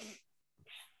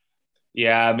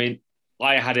 Yeah, I mean,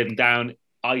 I had him down.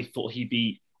 I thought he'd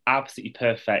be absolutely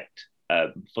perfect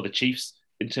for the Chiefs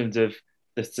in terms of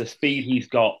the speed he's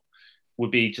got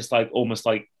would be just like almost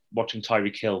like watching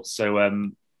Tyreek Hill. So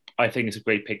I think it's a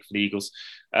great pick for the Eagles.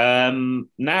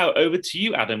 Now over to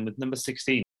you, Adam, with number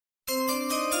 16.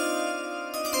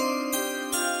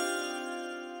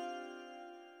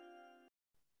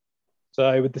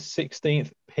 So with the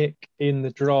 16th pick in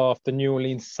the draft, the New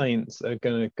Orleans Saints are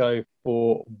going to go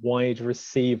for wide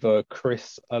receiver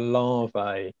Chris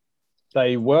Olave.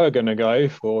 They were going to go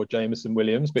for Jameson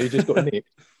Williams, but he just got nicked.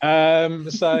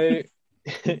 So,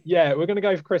 yeah, we're going to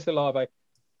go for Chris Olave.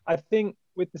 I think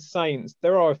with the Saints,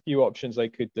 there are a few options they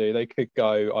could do. They could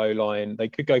go O-line. They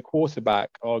could go quarterback,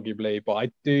 arguably. But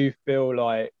I do feel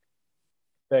like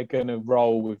they're going to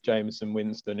roll with Jameson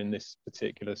Winston in this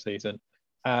particular season.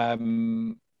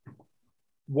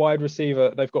 Wide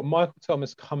receiver, they've got Michael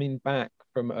Thomas coming back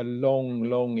from a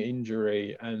long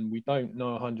injury, and we don't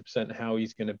know 100% how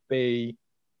he's going to be.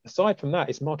 Aside from that,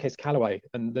 it's Marquez Callaway,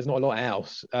 and there's not a lot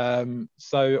else.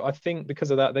 So I think because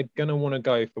of that, they're going to want to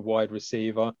go for wide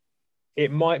receiver.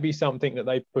 It might be something that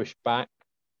they push back.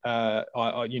 I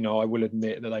will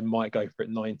admit that they might go for it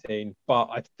 19, but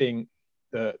I think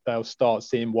that they'll start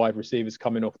seeing wide receivers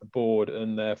coming off the board,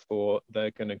 and therefore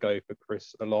they're going to go for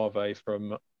Chris Olave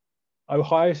from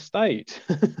Ohio State.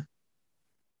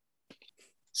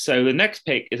 So the next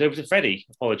pick is over to Freddie.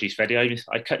 Apologies, Freddie.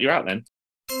 I cut you out then.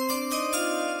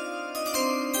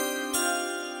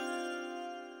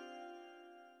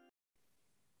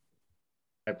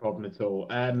 No problem at all.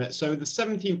 So the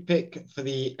 17th pick for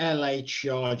the LA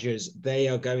Chargers, they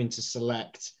are going to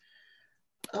select.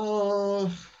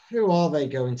 Who are they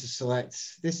going to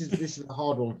select? This is a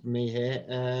hard one for me here.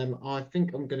 I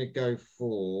think I'm going to go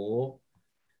for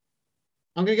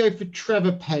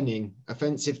Trevor Penning,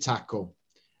 offensive tackle.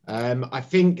 I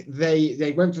think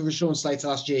they went for Rashawn Slater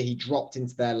last year. He dropped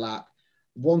into their lap.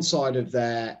 One side of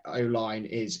their O-line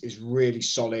is really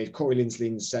solid. Corey Linsley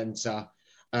in the center.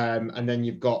 And then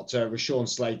you've got Rashawn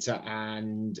Slater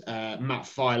and Matt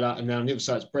Filer. And then on the other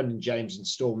side, it's Brendan James and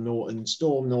Storm Norton.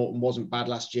 Storm Norton wasn't bad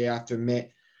last year, I have to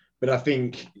admit. But I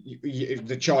think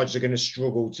the Chargers are going to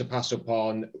struggle to pass up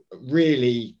on,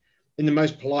 really, in the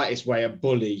most politest way, a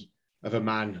bully of a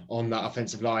man on that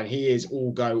offensive line. He is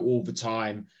all go all the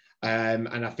time. And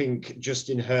I think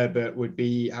Justin Herbert would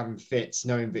be having fits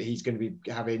knowing that he's going to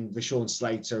be having Rashawn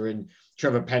Slater and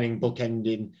Trevor Penning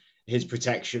bookending his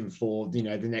protection for, the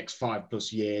next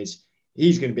 5+ years.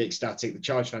 He's going to be ecstatic. The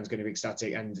Charge fan's going to be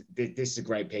ecstatic. And this is a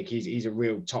great pick. He's a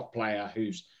real top player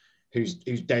who's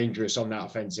dangerous on that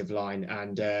offensive line.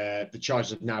 And the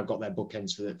Chargers have now got their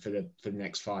bookends for the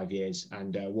next 5 years.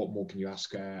 And what more can you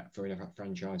ask for a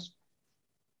franchise?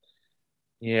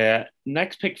 Yeah.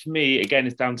 Next pick for me, again,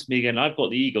 is down to me again. I've got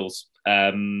the Eagles.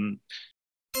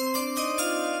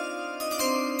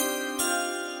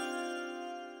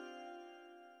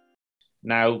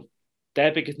 Now,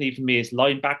 their biggest need for me is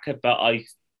linebacker, but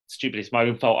it's my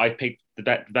own fault. I picked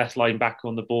the best linebacker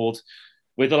on the board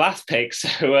with the last pick.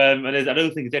 So, and I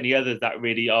don't think there's any others that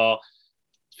really are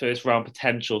first round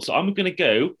potential. So I'm going to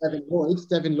go.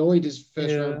 Devin Lloyd is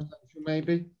first round potential,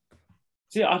 maybe.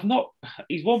 See,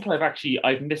 he's one player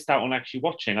I've missed out on actually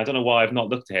watching. I don't know why I've not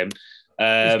looked at him.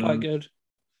 He's quite good.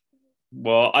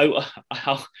 Well,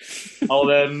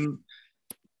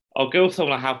 I'll go with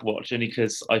someone I have watched only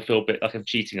because I feel a bit like I'm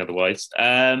cheating otherwise. So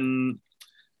I'm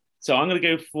going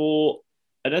to go for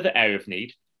another area of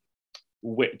need,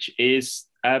 which is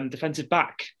defensive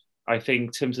back. I think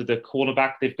in terms of the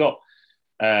cornerback, they've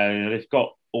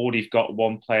already got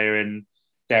one player in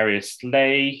Darius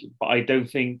Slay, but I don't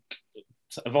think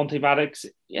Avonte Maddox,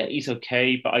 yeah, he's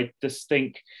okay, but I just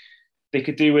think they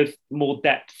could do with more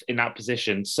depth in that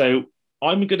position. So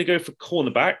I'm going to go for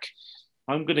cornerback.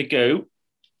 I'm going to go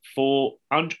for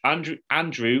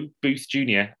Andrew Booth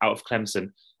Jr. out of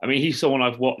Clemson. I mean, he's someone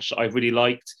I've watched, I've really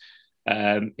liked.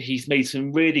 He's made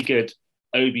some really good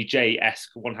OBJ-esque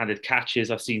one-handed catches.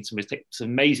 I've seen some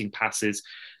amazing passes.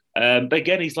 But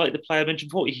again, he's like the player I mentioned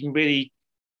before. He can really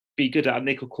be good at a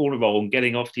nickel corner role and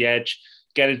getting off the edge,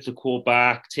 getting to the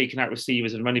quarterback, taking out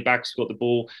receivers and running backs who got the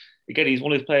ball. Again, he's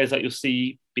one of those players that you'll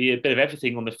see be a bit of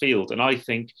everything on the field. And I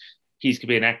think he's going to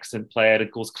be an excellent player. And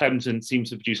of course, Clemson seems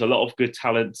to produce a lot of good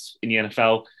talents in the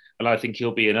NFL. And I think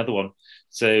he'll be another one.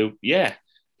 So, yeah,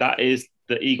 that is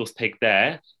the Eagles pick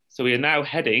there. So we are now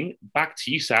heading back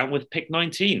to you, Sam, with pick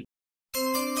 19.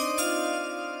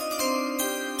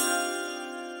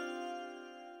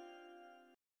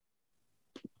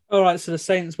 All right, so the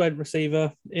Saints went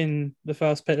receiver in the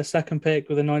first pick. The second pick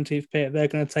with the 19th pick, they're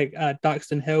going to take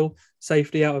Daxton Hill,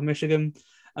 safety out of Michigan.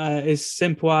 It's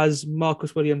simple as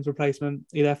Marcus Williams' replacement.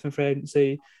 He left in free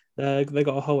agency. They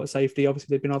got a hole at safety.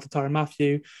 Obviously, they've been after Tyrann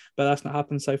Mathieu, but that's not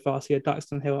happened so far. So yeah,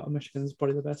 Daxton Hill out of Michigan is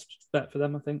probably the best bet for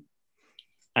them, I think.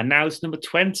 And now it's number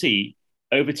 20.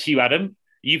 Over to you, Adam.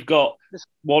 You've got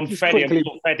one Freddie. I'm sure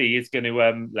Freddie is going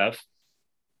to love.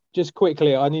 Just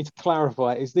quickly, I need to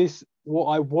clarify. Is this what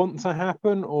I want to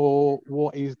happen or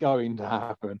what is going to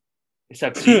happen? It's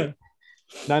up to you.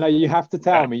 No, you have to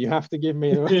tell me. You have to give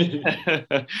me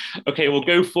the... Okay, we'll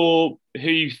go for who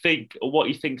you think or what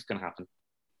you think is going to happen.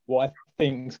 What I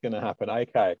think is going to happen.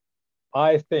 Okay.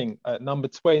 I think at number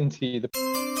 20, the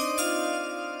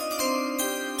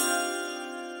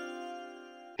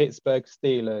Pittsburgh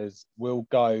Steelers will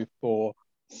go for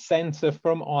center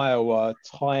from Iowa,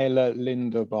 Tyler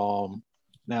Linderbaum.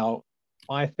 Now,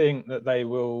 I think that they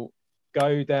will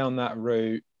go down that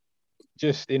route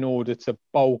just in order to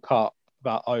bulk up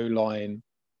that O-line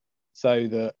so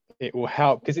that it will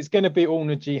help, because it's going to be all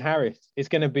Najee Harris. It's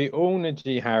going to be all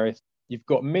Najee Harris. You've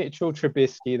got Mitchell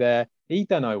Trubisky there. He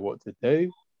don't know what to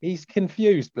do. He's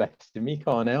confused, bless him. He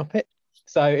can't help it.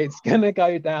 So it's going to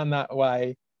go down that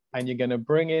way, and you're going to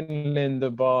bring in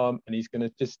Linderbaum, and he's going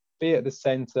to just be at the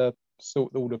center,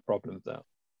 sort all the problems out.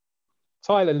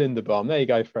 Tyler Linderbaum. There you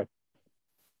go, Fred.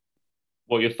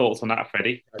 What are your thoughts on that,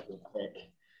 Freddie?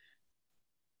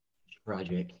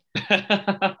 Tragic.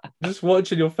 Just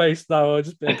watching your face now, I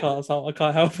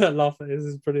can't help but laughing. This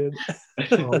is brilliant. We've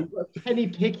got Kenny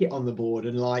Pickett on the board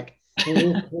and like 4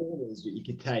 corners that you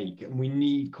could take, and we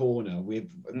need corner with.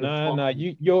 No,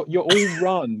 you're all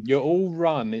run. You're all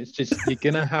run. It's just you're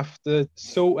gonna have to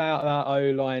sort out that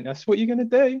O line. That's what you're gonna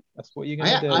do. That's what you're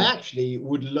gonna do. I actually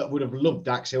would have loved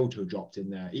Dax Hill to have dropped in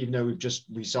there, even though we've just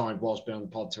re-signed whilst been on the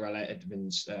pod Terrell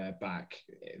Edmonds back,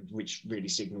 which really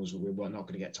signals that we were not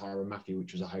going to get Tyrann Mathieu,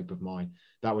 which was a hope of mine.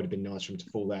 That would have been nice for him to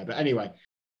fall there. But anyway.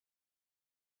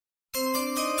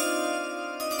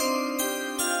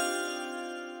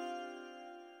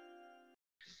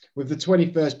 With the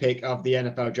 21st pick of the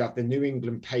NFL draft, the New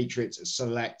England Patriots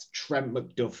select Trent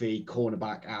McDuffie,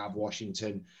 cornerback out of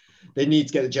Washington. They need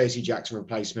to get the J.C. Jackson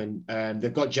replacement.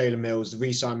 They've got Jalen Mills, the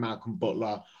re-signed Malcolm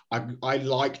Butler. I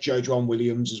like Joe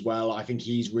Williams as well. I think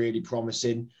he's really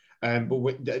promising.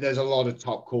 But there's a lot of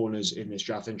top corners in this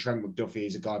draft, and Trent McDuffie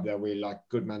is a guy that I really like,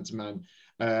 good man-to-man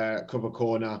cover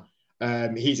corner.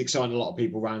 He's exciting a lot of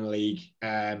people around the league,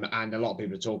 and a lot of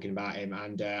people are talking about him.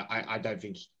 And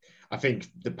I think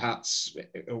the Pats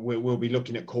will be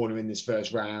looking at corner in this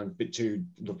first round, but to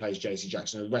replace J.C.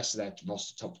 Jackson. The rest of their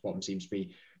roster, top to bottom, seems to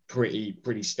be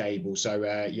pretty stable. So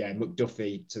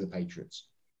McDuffie to the Patriots.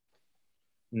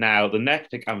 Now, the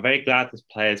next pick, I'm very glad this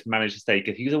player's managed to stay,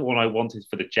 because he's the one I wanted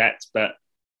for the Jets, but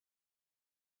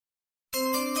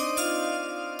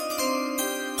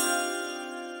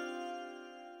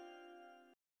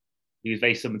he was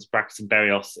very similar to Braxton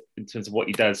Berrios in terms of what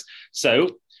he does.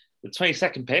 So the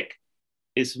 22nd pick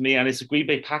is for me, and it's the Green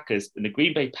Bay Packers. And the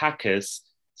Green Bay Packers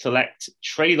select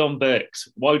Treylon Burks,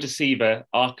 wide receiver,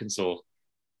 Arkansas.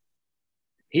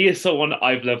 He is someone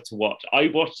I've loved to watch.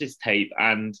 I watched his tape,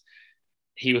 and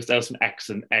there was some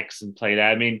excellent play there.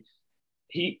 I mean,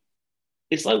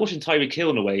 it's like watching Tyreek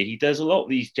Hill in a way. He does a lot of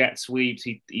these jet sweeps.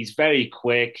 He's very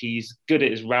quick. He's good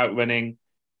at his route running.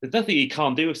 There's nothing he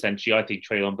can't do, essentially, I think,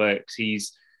 Treylon Burks.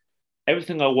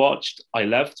 Everything I watched, I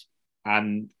loved.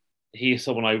 And he is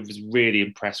someone I was really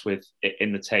impressed with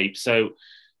in the tape. So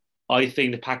I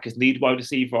think the Packers need wide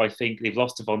receiver. I think they've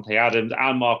lost Devontae Adams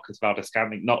and Marcus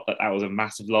Valdes-Scantling. Not that was a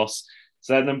massive loss.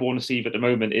 So their number one receiver at the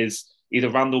moment is either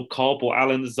Randall Cobb or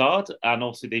Alan Lazard. And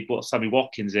also they brought Sammy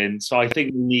Watkins in. So I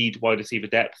think we need wide receiver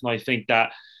depth. And I think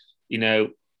that,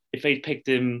 if they picked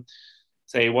him,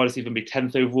 say, wide receiver be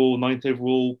 10th overall, 9th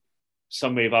overall,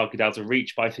 some may have argued out of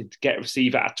reach. But I think to get a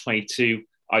receiver at 22,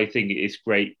 I think it is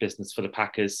great business for the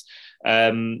Packers.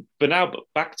 But now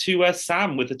back to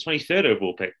Sam with the 23rd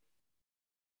overall pick.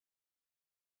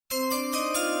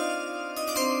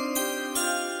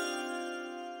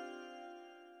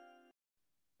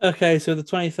 Okay, so the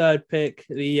 23rd pick,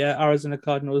 the Arizona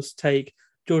Cardinals take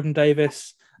Jordan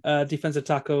Davis, defensive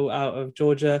tackle out of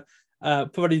Georgia.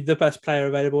 Probably the best player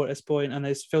available at this point, and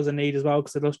it fills a need as well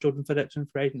because they lost Jordan Phillips in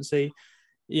free agency.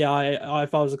 Yeah, I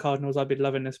if I was the Cardinals, I'd be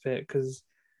loving this pick because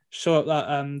show up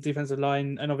that defensive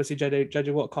line, and obviously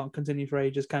JJ Watt can't continue for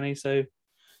ages, can he? So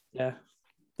yeah,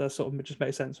 that sort of just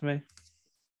makes sense for me.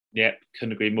 Yeah,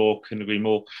 couldn't agree more.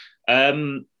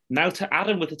 Now to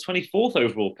Adam with the 24th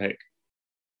overall pick.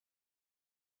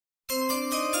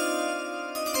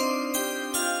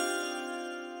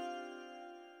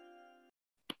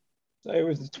 So it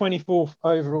was the 24th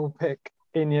overall pick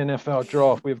in the NFL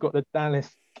draft. We've got the Dallas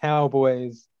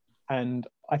Cowboys, and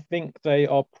I think they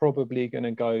are probably going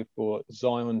to go for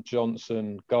Zion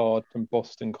Johnson, guard from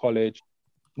Boston College.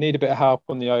 Need a bit of help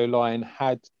on the O-line,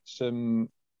 had some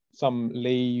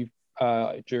leave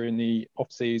during the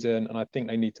off-season, and I think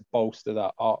they need to bolster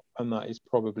that up, and that is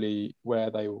probably where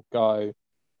they will go.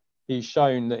 He's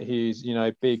shown that he's,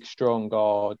 big, strong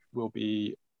guard, will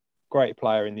be great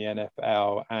player in the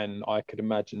NFL, and I could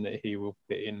imagine that he will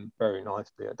fit in very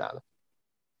nicely at Dallas.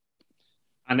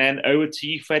 And then over to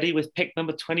you, Freddie, with pick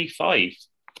number 25.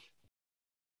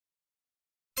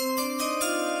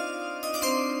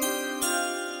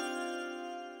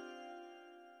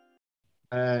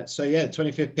 So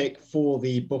 25th pick for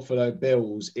the Buffalo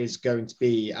Bills is going to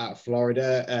be out of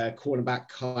Florida, cornerback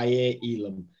Kaiir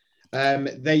Elam.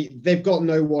 They've got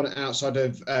no one outside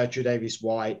of Tre'Davious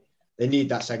White. They need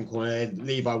that second corner.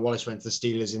 Levi Wallace went to the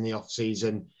Steelers in the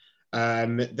offseason.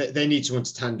 They need someone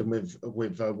to tandem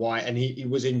with White, and he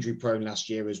was injury prone last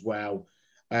year as well.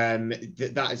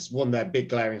 That is one of their big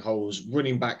glaring holes.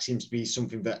 Running back seems to be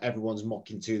something that everyone's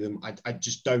mocking to them. I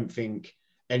just don't think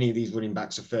any of these running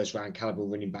backs are first round caliber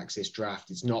running backs this draft.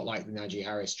 It's not like the Najee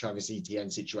Harris, Travis Etienne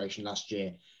situation last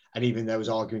year. And even there was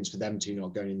arguments for them two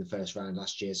not going in the first round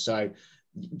last year. So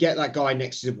get that guy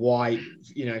next to White,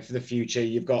 for the future.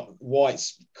 You've got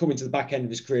White's coming to the back end of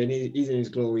his career, and he's in his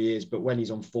glory years, but when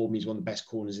he's on form, he's one of the best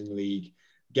corners in the league.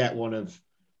 Get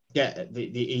the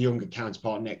younger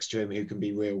counterpart next to him who can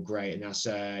be real great, and that's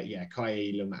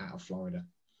Kaiir Elam out of Florida.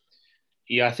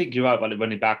 Yeah, I think you're right about the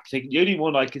running back. I think the only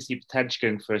one I can see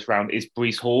potentially going first round is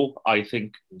Breece Hall. I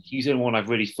think he's the only one I've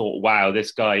really thought, wow,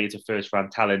 this guy is a first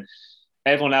round talent.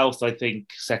 Everyone else, I think,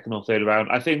 second or third round.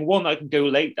 I think one that can go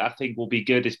late that I think will be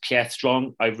good is Pierre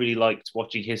Strong. I really liked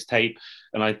watching his tape,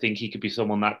 and I think he could be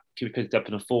someone that could be picked up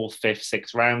in a fourth, fifth,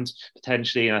 sixth round,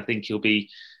 potentially, and I think he'll be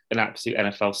an absolute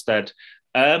NFL stud.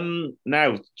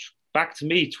 Now, back to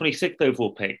me, 26th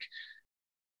overall pick.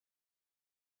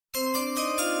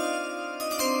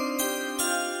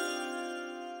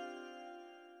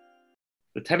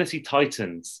 The Tennessee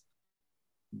Titans.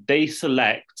 They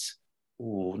select...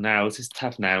 now this is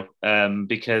tough now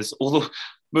because although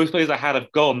most players I had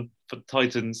have gone for the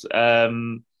Titans,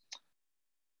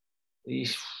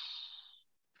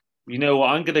 you know what?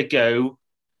 I'm going to go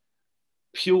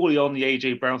purely on the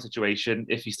AJ Brown situation,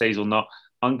 if he stays or not.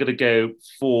 I'm going to go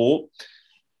for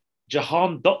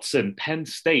Jahan Dotson, Penn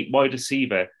State wide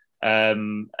receiver.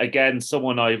 Again,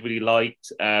 someone I really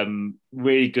liked.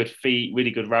 Really good feet,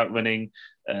 really good route running.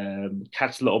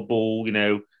 Catch a lot of ball,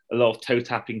 a lot of toe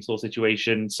tapping sort of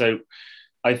situation. So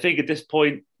I think at this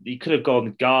point, you could have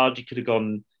gone guard, you could have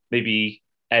gone maybe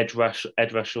edge rush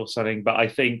or something. But I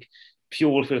think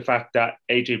purely for the fact that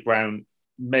AJ Brown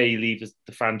may leave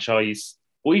the franchise,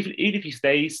 or even if he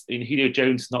stays, Julio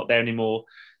Jones is not there anymore.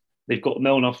 They've got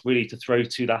no one else really to throw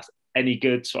to that's any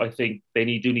good. So I think they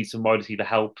do need some wide receiver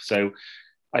help. So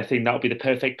I think that would be the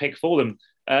perfect pick for them.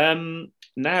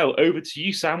 Now over to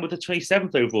you, Sam, with the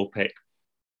 27th overall pick.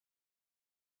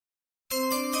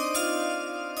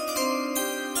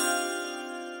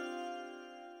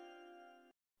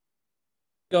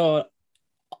 God,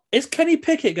 is Kenny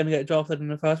Pickett going to get drafted in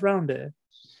the first round here?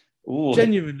 Ooh,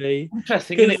 genuinely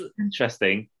interesting. Isn't it?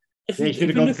 Interesting. He should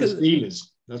have gone to the Steelers.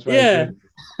 That's right. Yeah.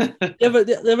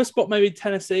 The other spot maybe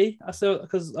Tennessee. I still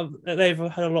because they've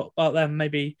had a lot about them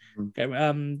maybe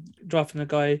drafting a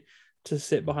guy to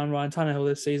sit behind Ryan Tannehill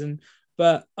this season.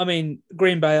 But I mean,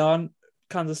 Green Bay aren't,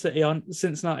 Kansas City aren't,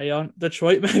 Cincinnati aren't,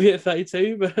 Detroit maybe at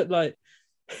 32, but like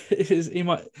he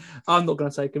might. I'm not going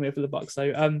to take him here for the Bucs.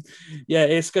 So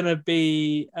it's going to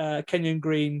be Kenyon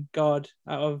Green, guard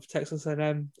out of Texas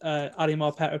A&M. Ali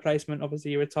Marpet replacement.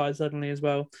 Obviously, he retired suddenly as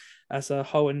well as a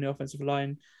hole in the offensive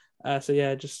line.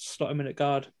 Just slot him in at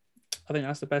guard. I think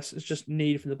that's the best. It's just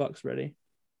need for the Bucs, really.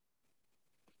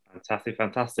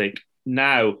 Fantastic.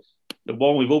 Now, the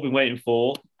one we've all been waiting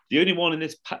for, the only one in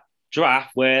this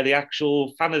draft where the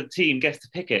actual fan of the team gets to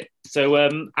pick it. So,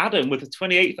 Adam, with the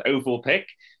 28th overall pick,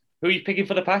 who are you picking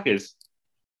for the Packers?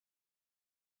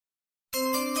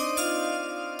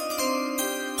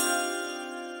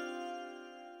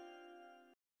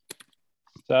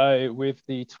 So, with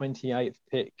the 28th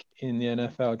pick in the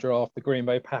NFL draft, the Green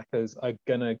Bay Packers are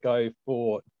going to go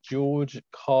for George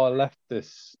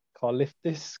Karlaftis. I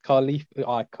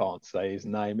can't say his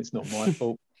name. It's not my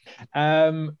fault.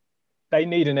 They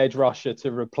need an edge rusher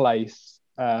to replace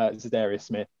Zadarius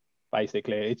Smith,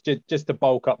 basically. It's just to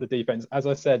bulk up the defense. As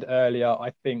I said earlier,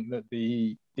 I think that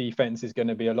the defense is going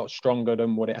to be a lot stronger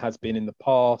than what it has been in the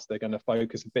past. They're going to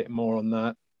focus a bit more on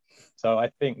that. So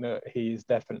I think that he is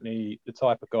definitely the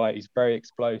type of guy. He's very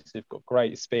explosive, got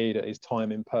great speed at his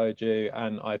time in Purdue,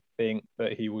 and I think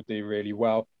that he will do really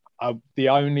well. The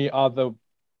only other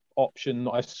option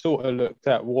that I sort of looked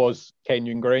at was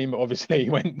Kenyon Green, but obviously he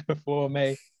went before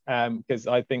me because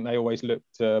I think they always look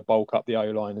to bulk up the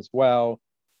O-line as well.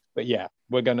 But yeah,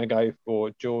 we're going to go for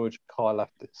George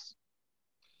Karlaftis.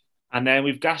 And then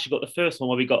we've actually got the first one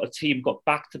where we got a team got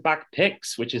back-to-back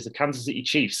picks, which is the Kansas City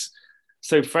Chiefs.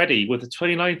 So, Freddie, with the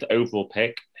 29th overall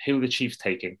pick, who are the Chiefs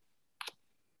taking?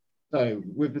 So,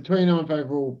 with the 29th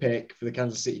overall pick for the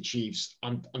Kansas City Chiefs,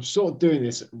 I'm sort of doing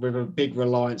this with a big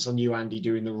reliance on you, Andy,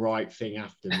 doing the right thing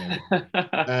after me.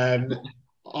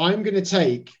 I'm going to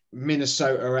take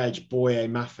Minnesota edge Boye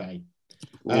Mafe.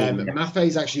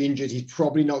 Maffei's actually injured. He's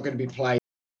probably not going to be playing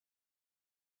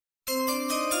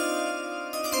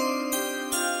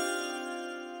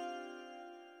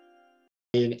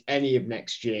in any of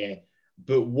next year.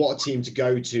 But what a team to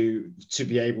go to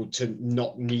be able to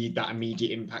not need that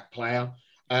immediate impact player.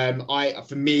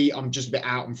 For me, I'm just a bit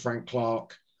out on Frank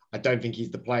Clark. I don't think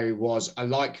he's the player he was. I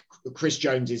like Chris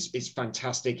Jones is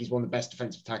fantastic. He's one of the best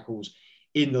defensive tackles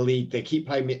in the league. They keep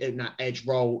playing in that edge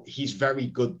role. He's very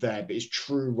good there, but his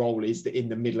true role is in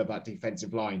the middle of that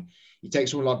defensive line. You take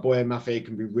someone like Boye Mafe,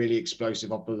 can be really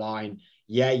explosive off the line.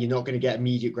 Yeah, you're not going to get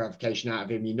immediate gratification out of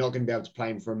him. You're not going to be able to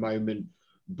play him for a moment.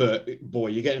 But boy,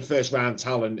 you're getting first round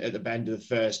talent at the end of the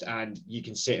first, and you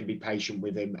can sit and be patient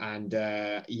with him. And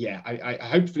I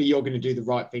hopefully you're going to do the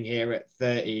right thing here at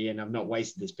 30, and I've not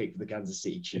wasted this pick for the Kansas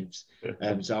City Chiefs.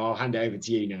 So I'll hand it over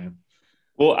to you now.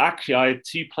 Well, actually, I had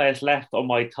two players left on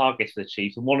my target for the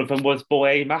Chiefs, and one of them was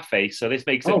Boye Mafe. So this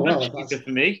makes it much easier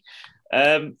for me.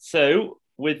 So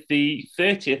with the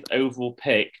 30th overall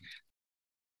pick,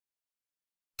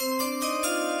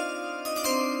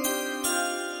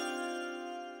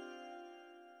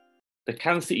 the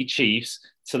Kansas City Chiefs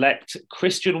select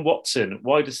Christian Watson,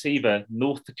 wide receiver,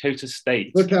 North Dakota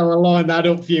State. Look how I lined that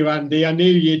up for you, Andy. I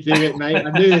knew you'd do it, mate.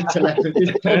 I knew this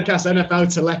podcast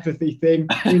NFL telepathy thing.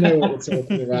 We know what we're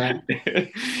talking about.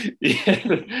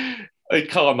 Yeah, I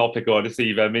can't not pick a wide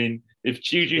receiver. I mean, if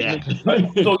Juju's, I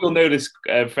thought you'll know this,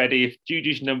 Freddie. If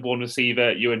Juju's number one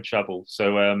receiver, you're in trouble.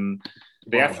 So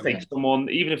they have to take someone,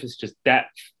 even if it's just depth.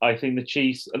 I think the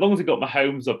Chiefs, as long as they got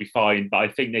Mahomes, they'll be fine. But I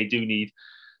think they do need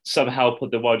some help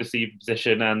at the wide receiver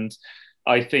position, and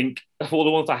I think of all the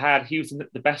ones I had, he was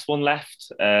the best one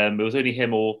left. It was only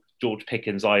him or George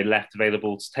Pickens I left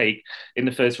available to take in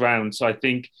the first round. So I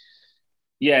think,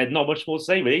 yeah, not much more to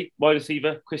say really. Wide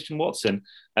receiver Christian Watson.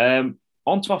 On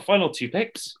to our final two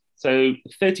picks. So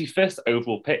the 31st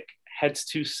overall pick heads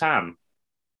to Sam.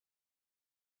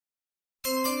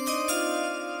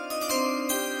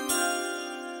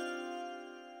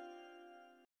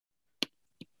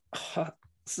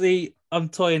 See, I'm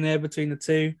toying there between the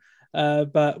two,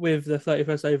 but with the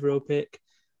 31st overall pick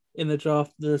in the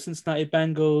draft, the Cincinnati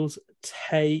Bengals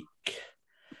take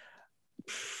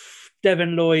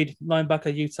Devin Lloyd,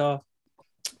 linebacker, Utah.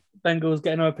 Bengals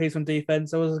getting another piece on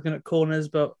defense. I was looking at corners,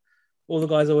 but all the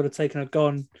guys I would have taken are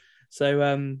gone. So,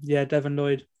 Devin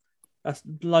Lloyd. That's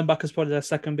linebacker's probably their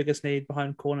second biggest need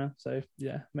behind corner. So,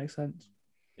 yeah, makes sense.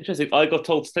 Interesting. I got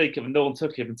told to take him and no one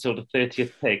took him until the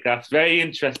 30th pick. That's very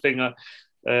interesting.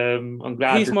 I'm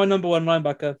glad. He's my number one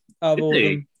linebacker out of all of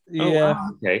them. Yeah. Oh, wow.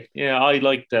 Okay. Yeah, I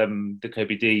liked the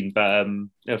Kobe Dean, but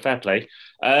fair play.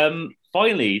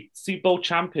 Finally, Super Bowl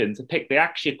champions, a pick they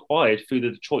actually acquired through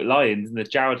the Detroit Lions in the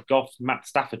Jared Goff, Matt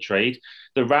Stafford trade.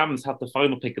 The Rams have the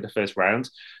final pick of the first round.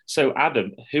 So,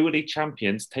 Adam, who are the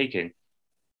champions taking?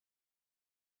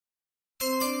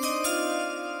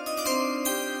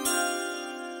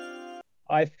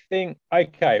 I think,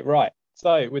 okay, right.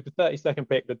 So with the 32nd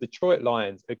pick, the Detroit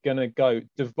Lions are going to go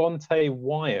Devontae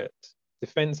Wyatt,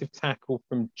 defensive tackle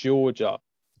from Georgia.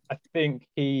 I think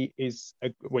he's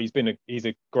a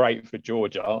great for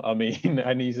Georgia. I mean,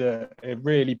 and he's a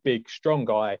really big, strong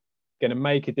guy, going to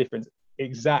make a difference.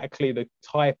 Exactly the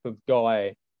type of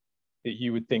guy that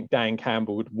you would think Dan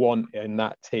Campbell would want in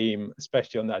that team,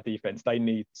 especially on that defense. They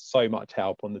need so much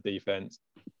help on the defense.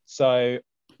 So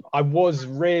I was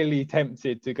really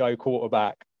tempted to go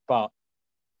quarterback, but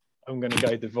I'm going to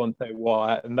go Devontae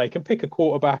Wyatt, and they can pick a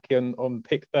quarterback on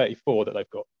pick 34 that they've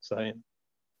got. So,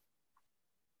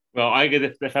 well, I'm going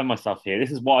to defend myself here.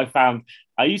 This is what I found.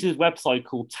 I use this website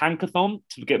called Tankathon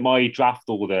to get my draft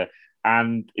order,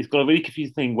 and it's got a really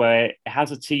confusing thing where it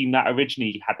has a team that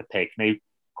originally had the pick, and they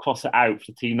cross it out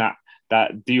for the team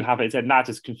that do have it. And that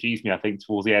just confused me, I think,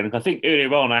 towards the end. I think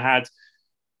earlier on I had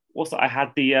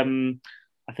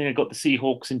I think I got the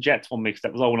Seahawks and Jets one mixed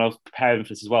up as well when I was preparing for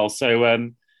this as well. So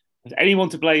there's anyone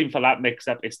to blame for that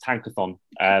mix-up, it's Tankathon.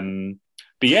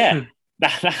 But yeah,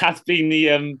 that has been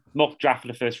the mock draft for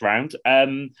the first round.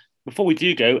 Before we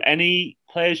do go, any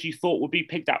players you thought would be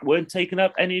picked that weren't taken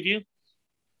up? Any of you?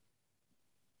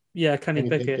 Yeah, Kenny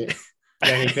Pickett.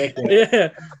 Kenny Pickett. Yeah.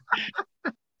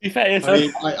 I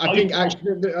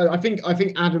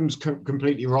think Adam's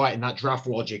completely right in that draft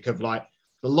logic of like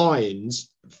the Lions.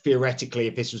 Theoretically,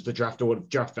 if this was the draft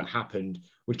that happened,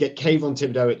 would get Kayvon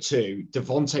Thibodeau at 2,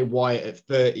 Devontae Wyatt at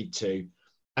 32,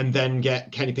 and then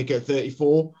get Kenny Pickett at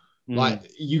 34.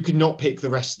 Like, you could not pick the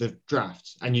rest of the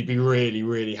draft, and you'd be really,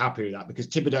 really happy with that, because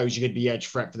Thibodeau is going to be edge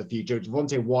threat for the future.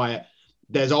 Devontae Wyatt,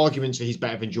 there's arguments that he's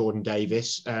better than Jordan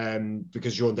Davis,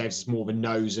 because Jordan Davis is more of a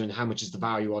nose, and how much is the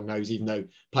value on nose, even though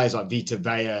players like Vita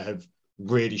Vea have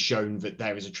really shown that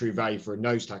there is a true value for a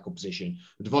nose tackle position.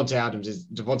 But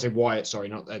Devontae Wyatt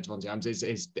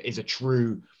is a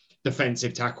true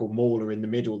defensive tackle mauler in the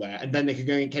middle there. And then they could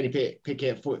go and Kenny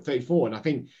Pickett at 34. And I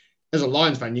think as a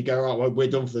Lions fan, you go, right, well, we're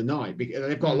done for the night. Because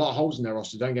they've got a lot of holes in their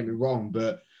roster, don't get me wrong,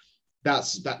 but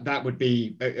that would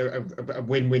be a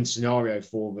win-win scenario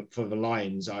for the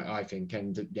Lions, I think.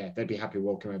 And yeah, they'd be happy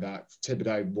welcoming that.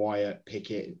 Thibodeau, Wyatt,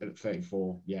 Pickett at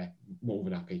 34. Yeah, more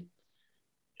than happy.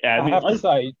 Yeah, I have to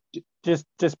say,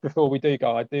 just before we do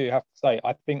go, I do have to say,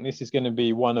 I think this is going to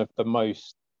be one of the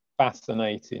most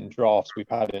fascinating drafts we've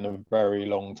had in a very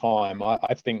long time.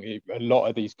 I think a lot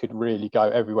of these could really go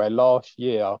everywhere. Last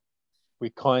year, we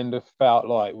kind of felt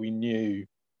like we knew,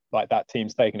 like, that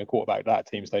team's taking a quarterback, that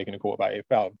team's taking a quarterback. It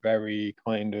felt very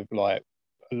kind of like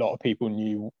a lot of people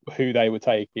knew who they were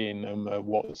taking and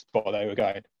what spot they were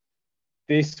going.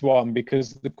 This one,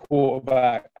 because the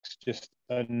quarterbacks just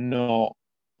are not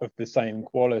of the same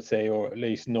quality, or at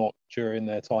least not during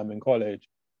their time in college,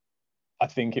 I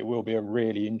think it will be a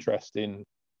really interesting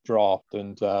draft.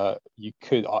 And I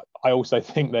also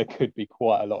think there could be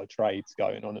quite a lot of trades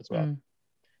going on as well.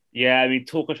 Yeah, I mean,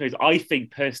 talk of trades, I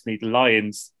think personally the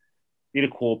Lions need a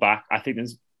quarterback. I think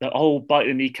there's the whole bite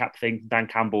the kneecap thing from Dan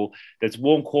Campbell. There's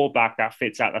one quarterback that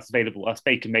fits out that's available. That's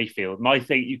Baker Mayfield. And I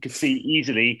think you could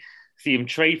easily see him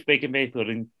trade for Baker Mayfield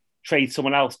and trade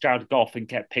someone else, Jared Goff, and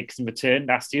get picks in return.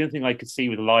 That's the only thing I could see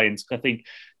with the Lions. I think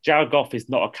Jared Goff is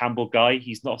not a Campbell guy.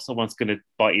 He's not someone who's going to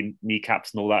bite in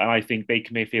kneecaps and all that. And I think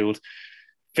Baker Mayfield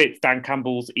fits Dan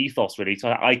Campbell's ethos, really. So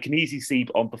I can easily see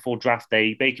before draft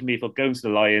day, Baker Mayfield going to the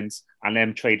Lions and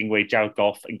them trading away Jared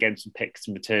Goff and getting some picks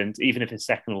in returns, even if it's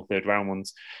second or third round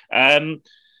ones. But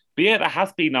yeah, that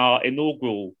has been our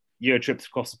inaugural Euro trips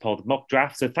across the pod mock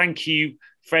draft. So thank you,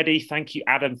 Freddie. Thank you,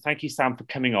 Adam. Thank you, Sam, for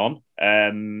coming on.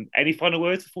 Any final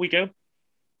words before we go?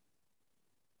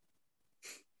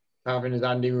 Having us,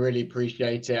 Andy, we really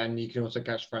appreciate it. And you can also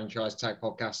catch Franchise Tag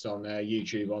Podcast on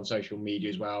YouTube, on social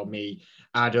media as well. Me,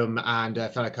 Adam, and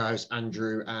fellow co-hosts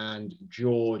Andrew and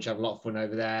George have a lot of fun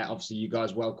over there. Obviously, you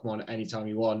guys welcome on at any time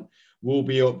you want. We'll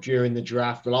be up during the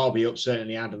draft. Well, I'll be up.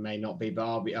 Certainly, Adam may not be, but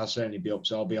I'll certainly be up.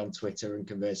 So I'll be on Twitter and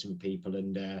conversing with people.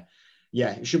 And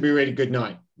yeah, it should be a really good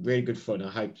night, really good fun. I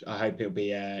hope it'll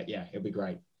be it'll be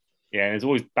great. Yeah, there's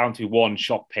always bound to be one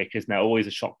shock pick, isn't there? Always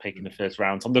a shock pick in the first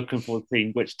round. So I'm looking forward to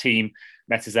seeing which team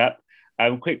messes up.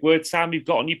 Quick word, Sam, you've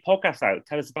got a new podcast out.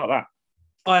 Tell us about that.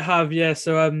 I have, yeah.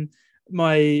 So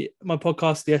my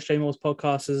podcast, the SJ Moores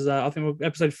podcast, is I think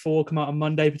episode 4 come out on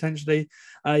Monday potentially.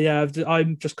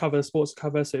 I'm just cover sports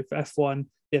cover, so for F1,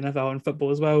 the NFL, and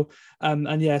football as well.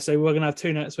 And yeah, so we're gonna have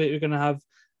 2 next week. We're gonna have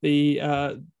the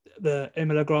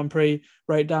Imola Grand Prix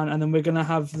breakdown, and then we're gonna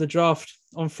have the draft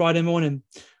on Friday morning.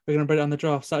 We're going to break down the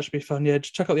draft, so that should be fun. Yeah,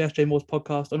 just check out the SJ Moores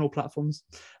podcast on all platforms.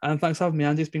 And thanks for having me,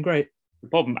 Andy. It's been great. No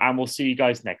problem. And we'll see you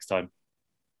guys next time.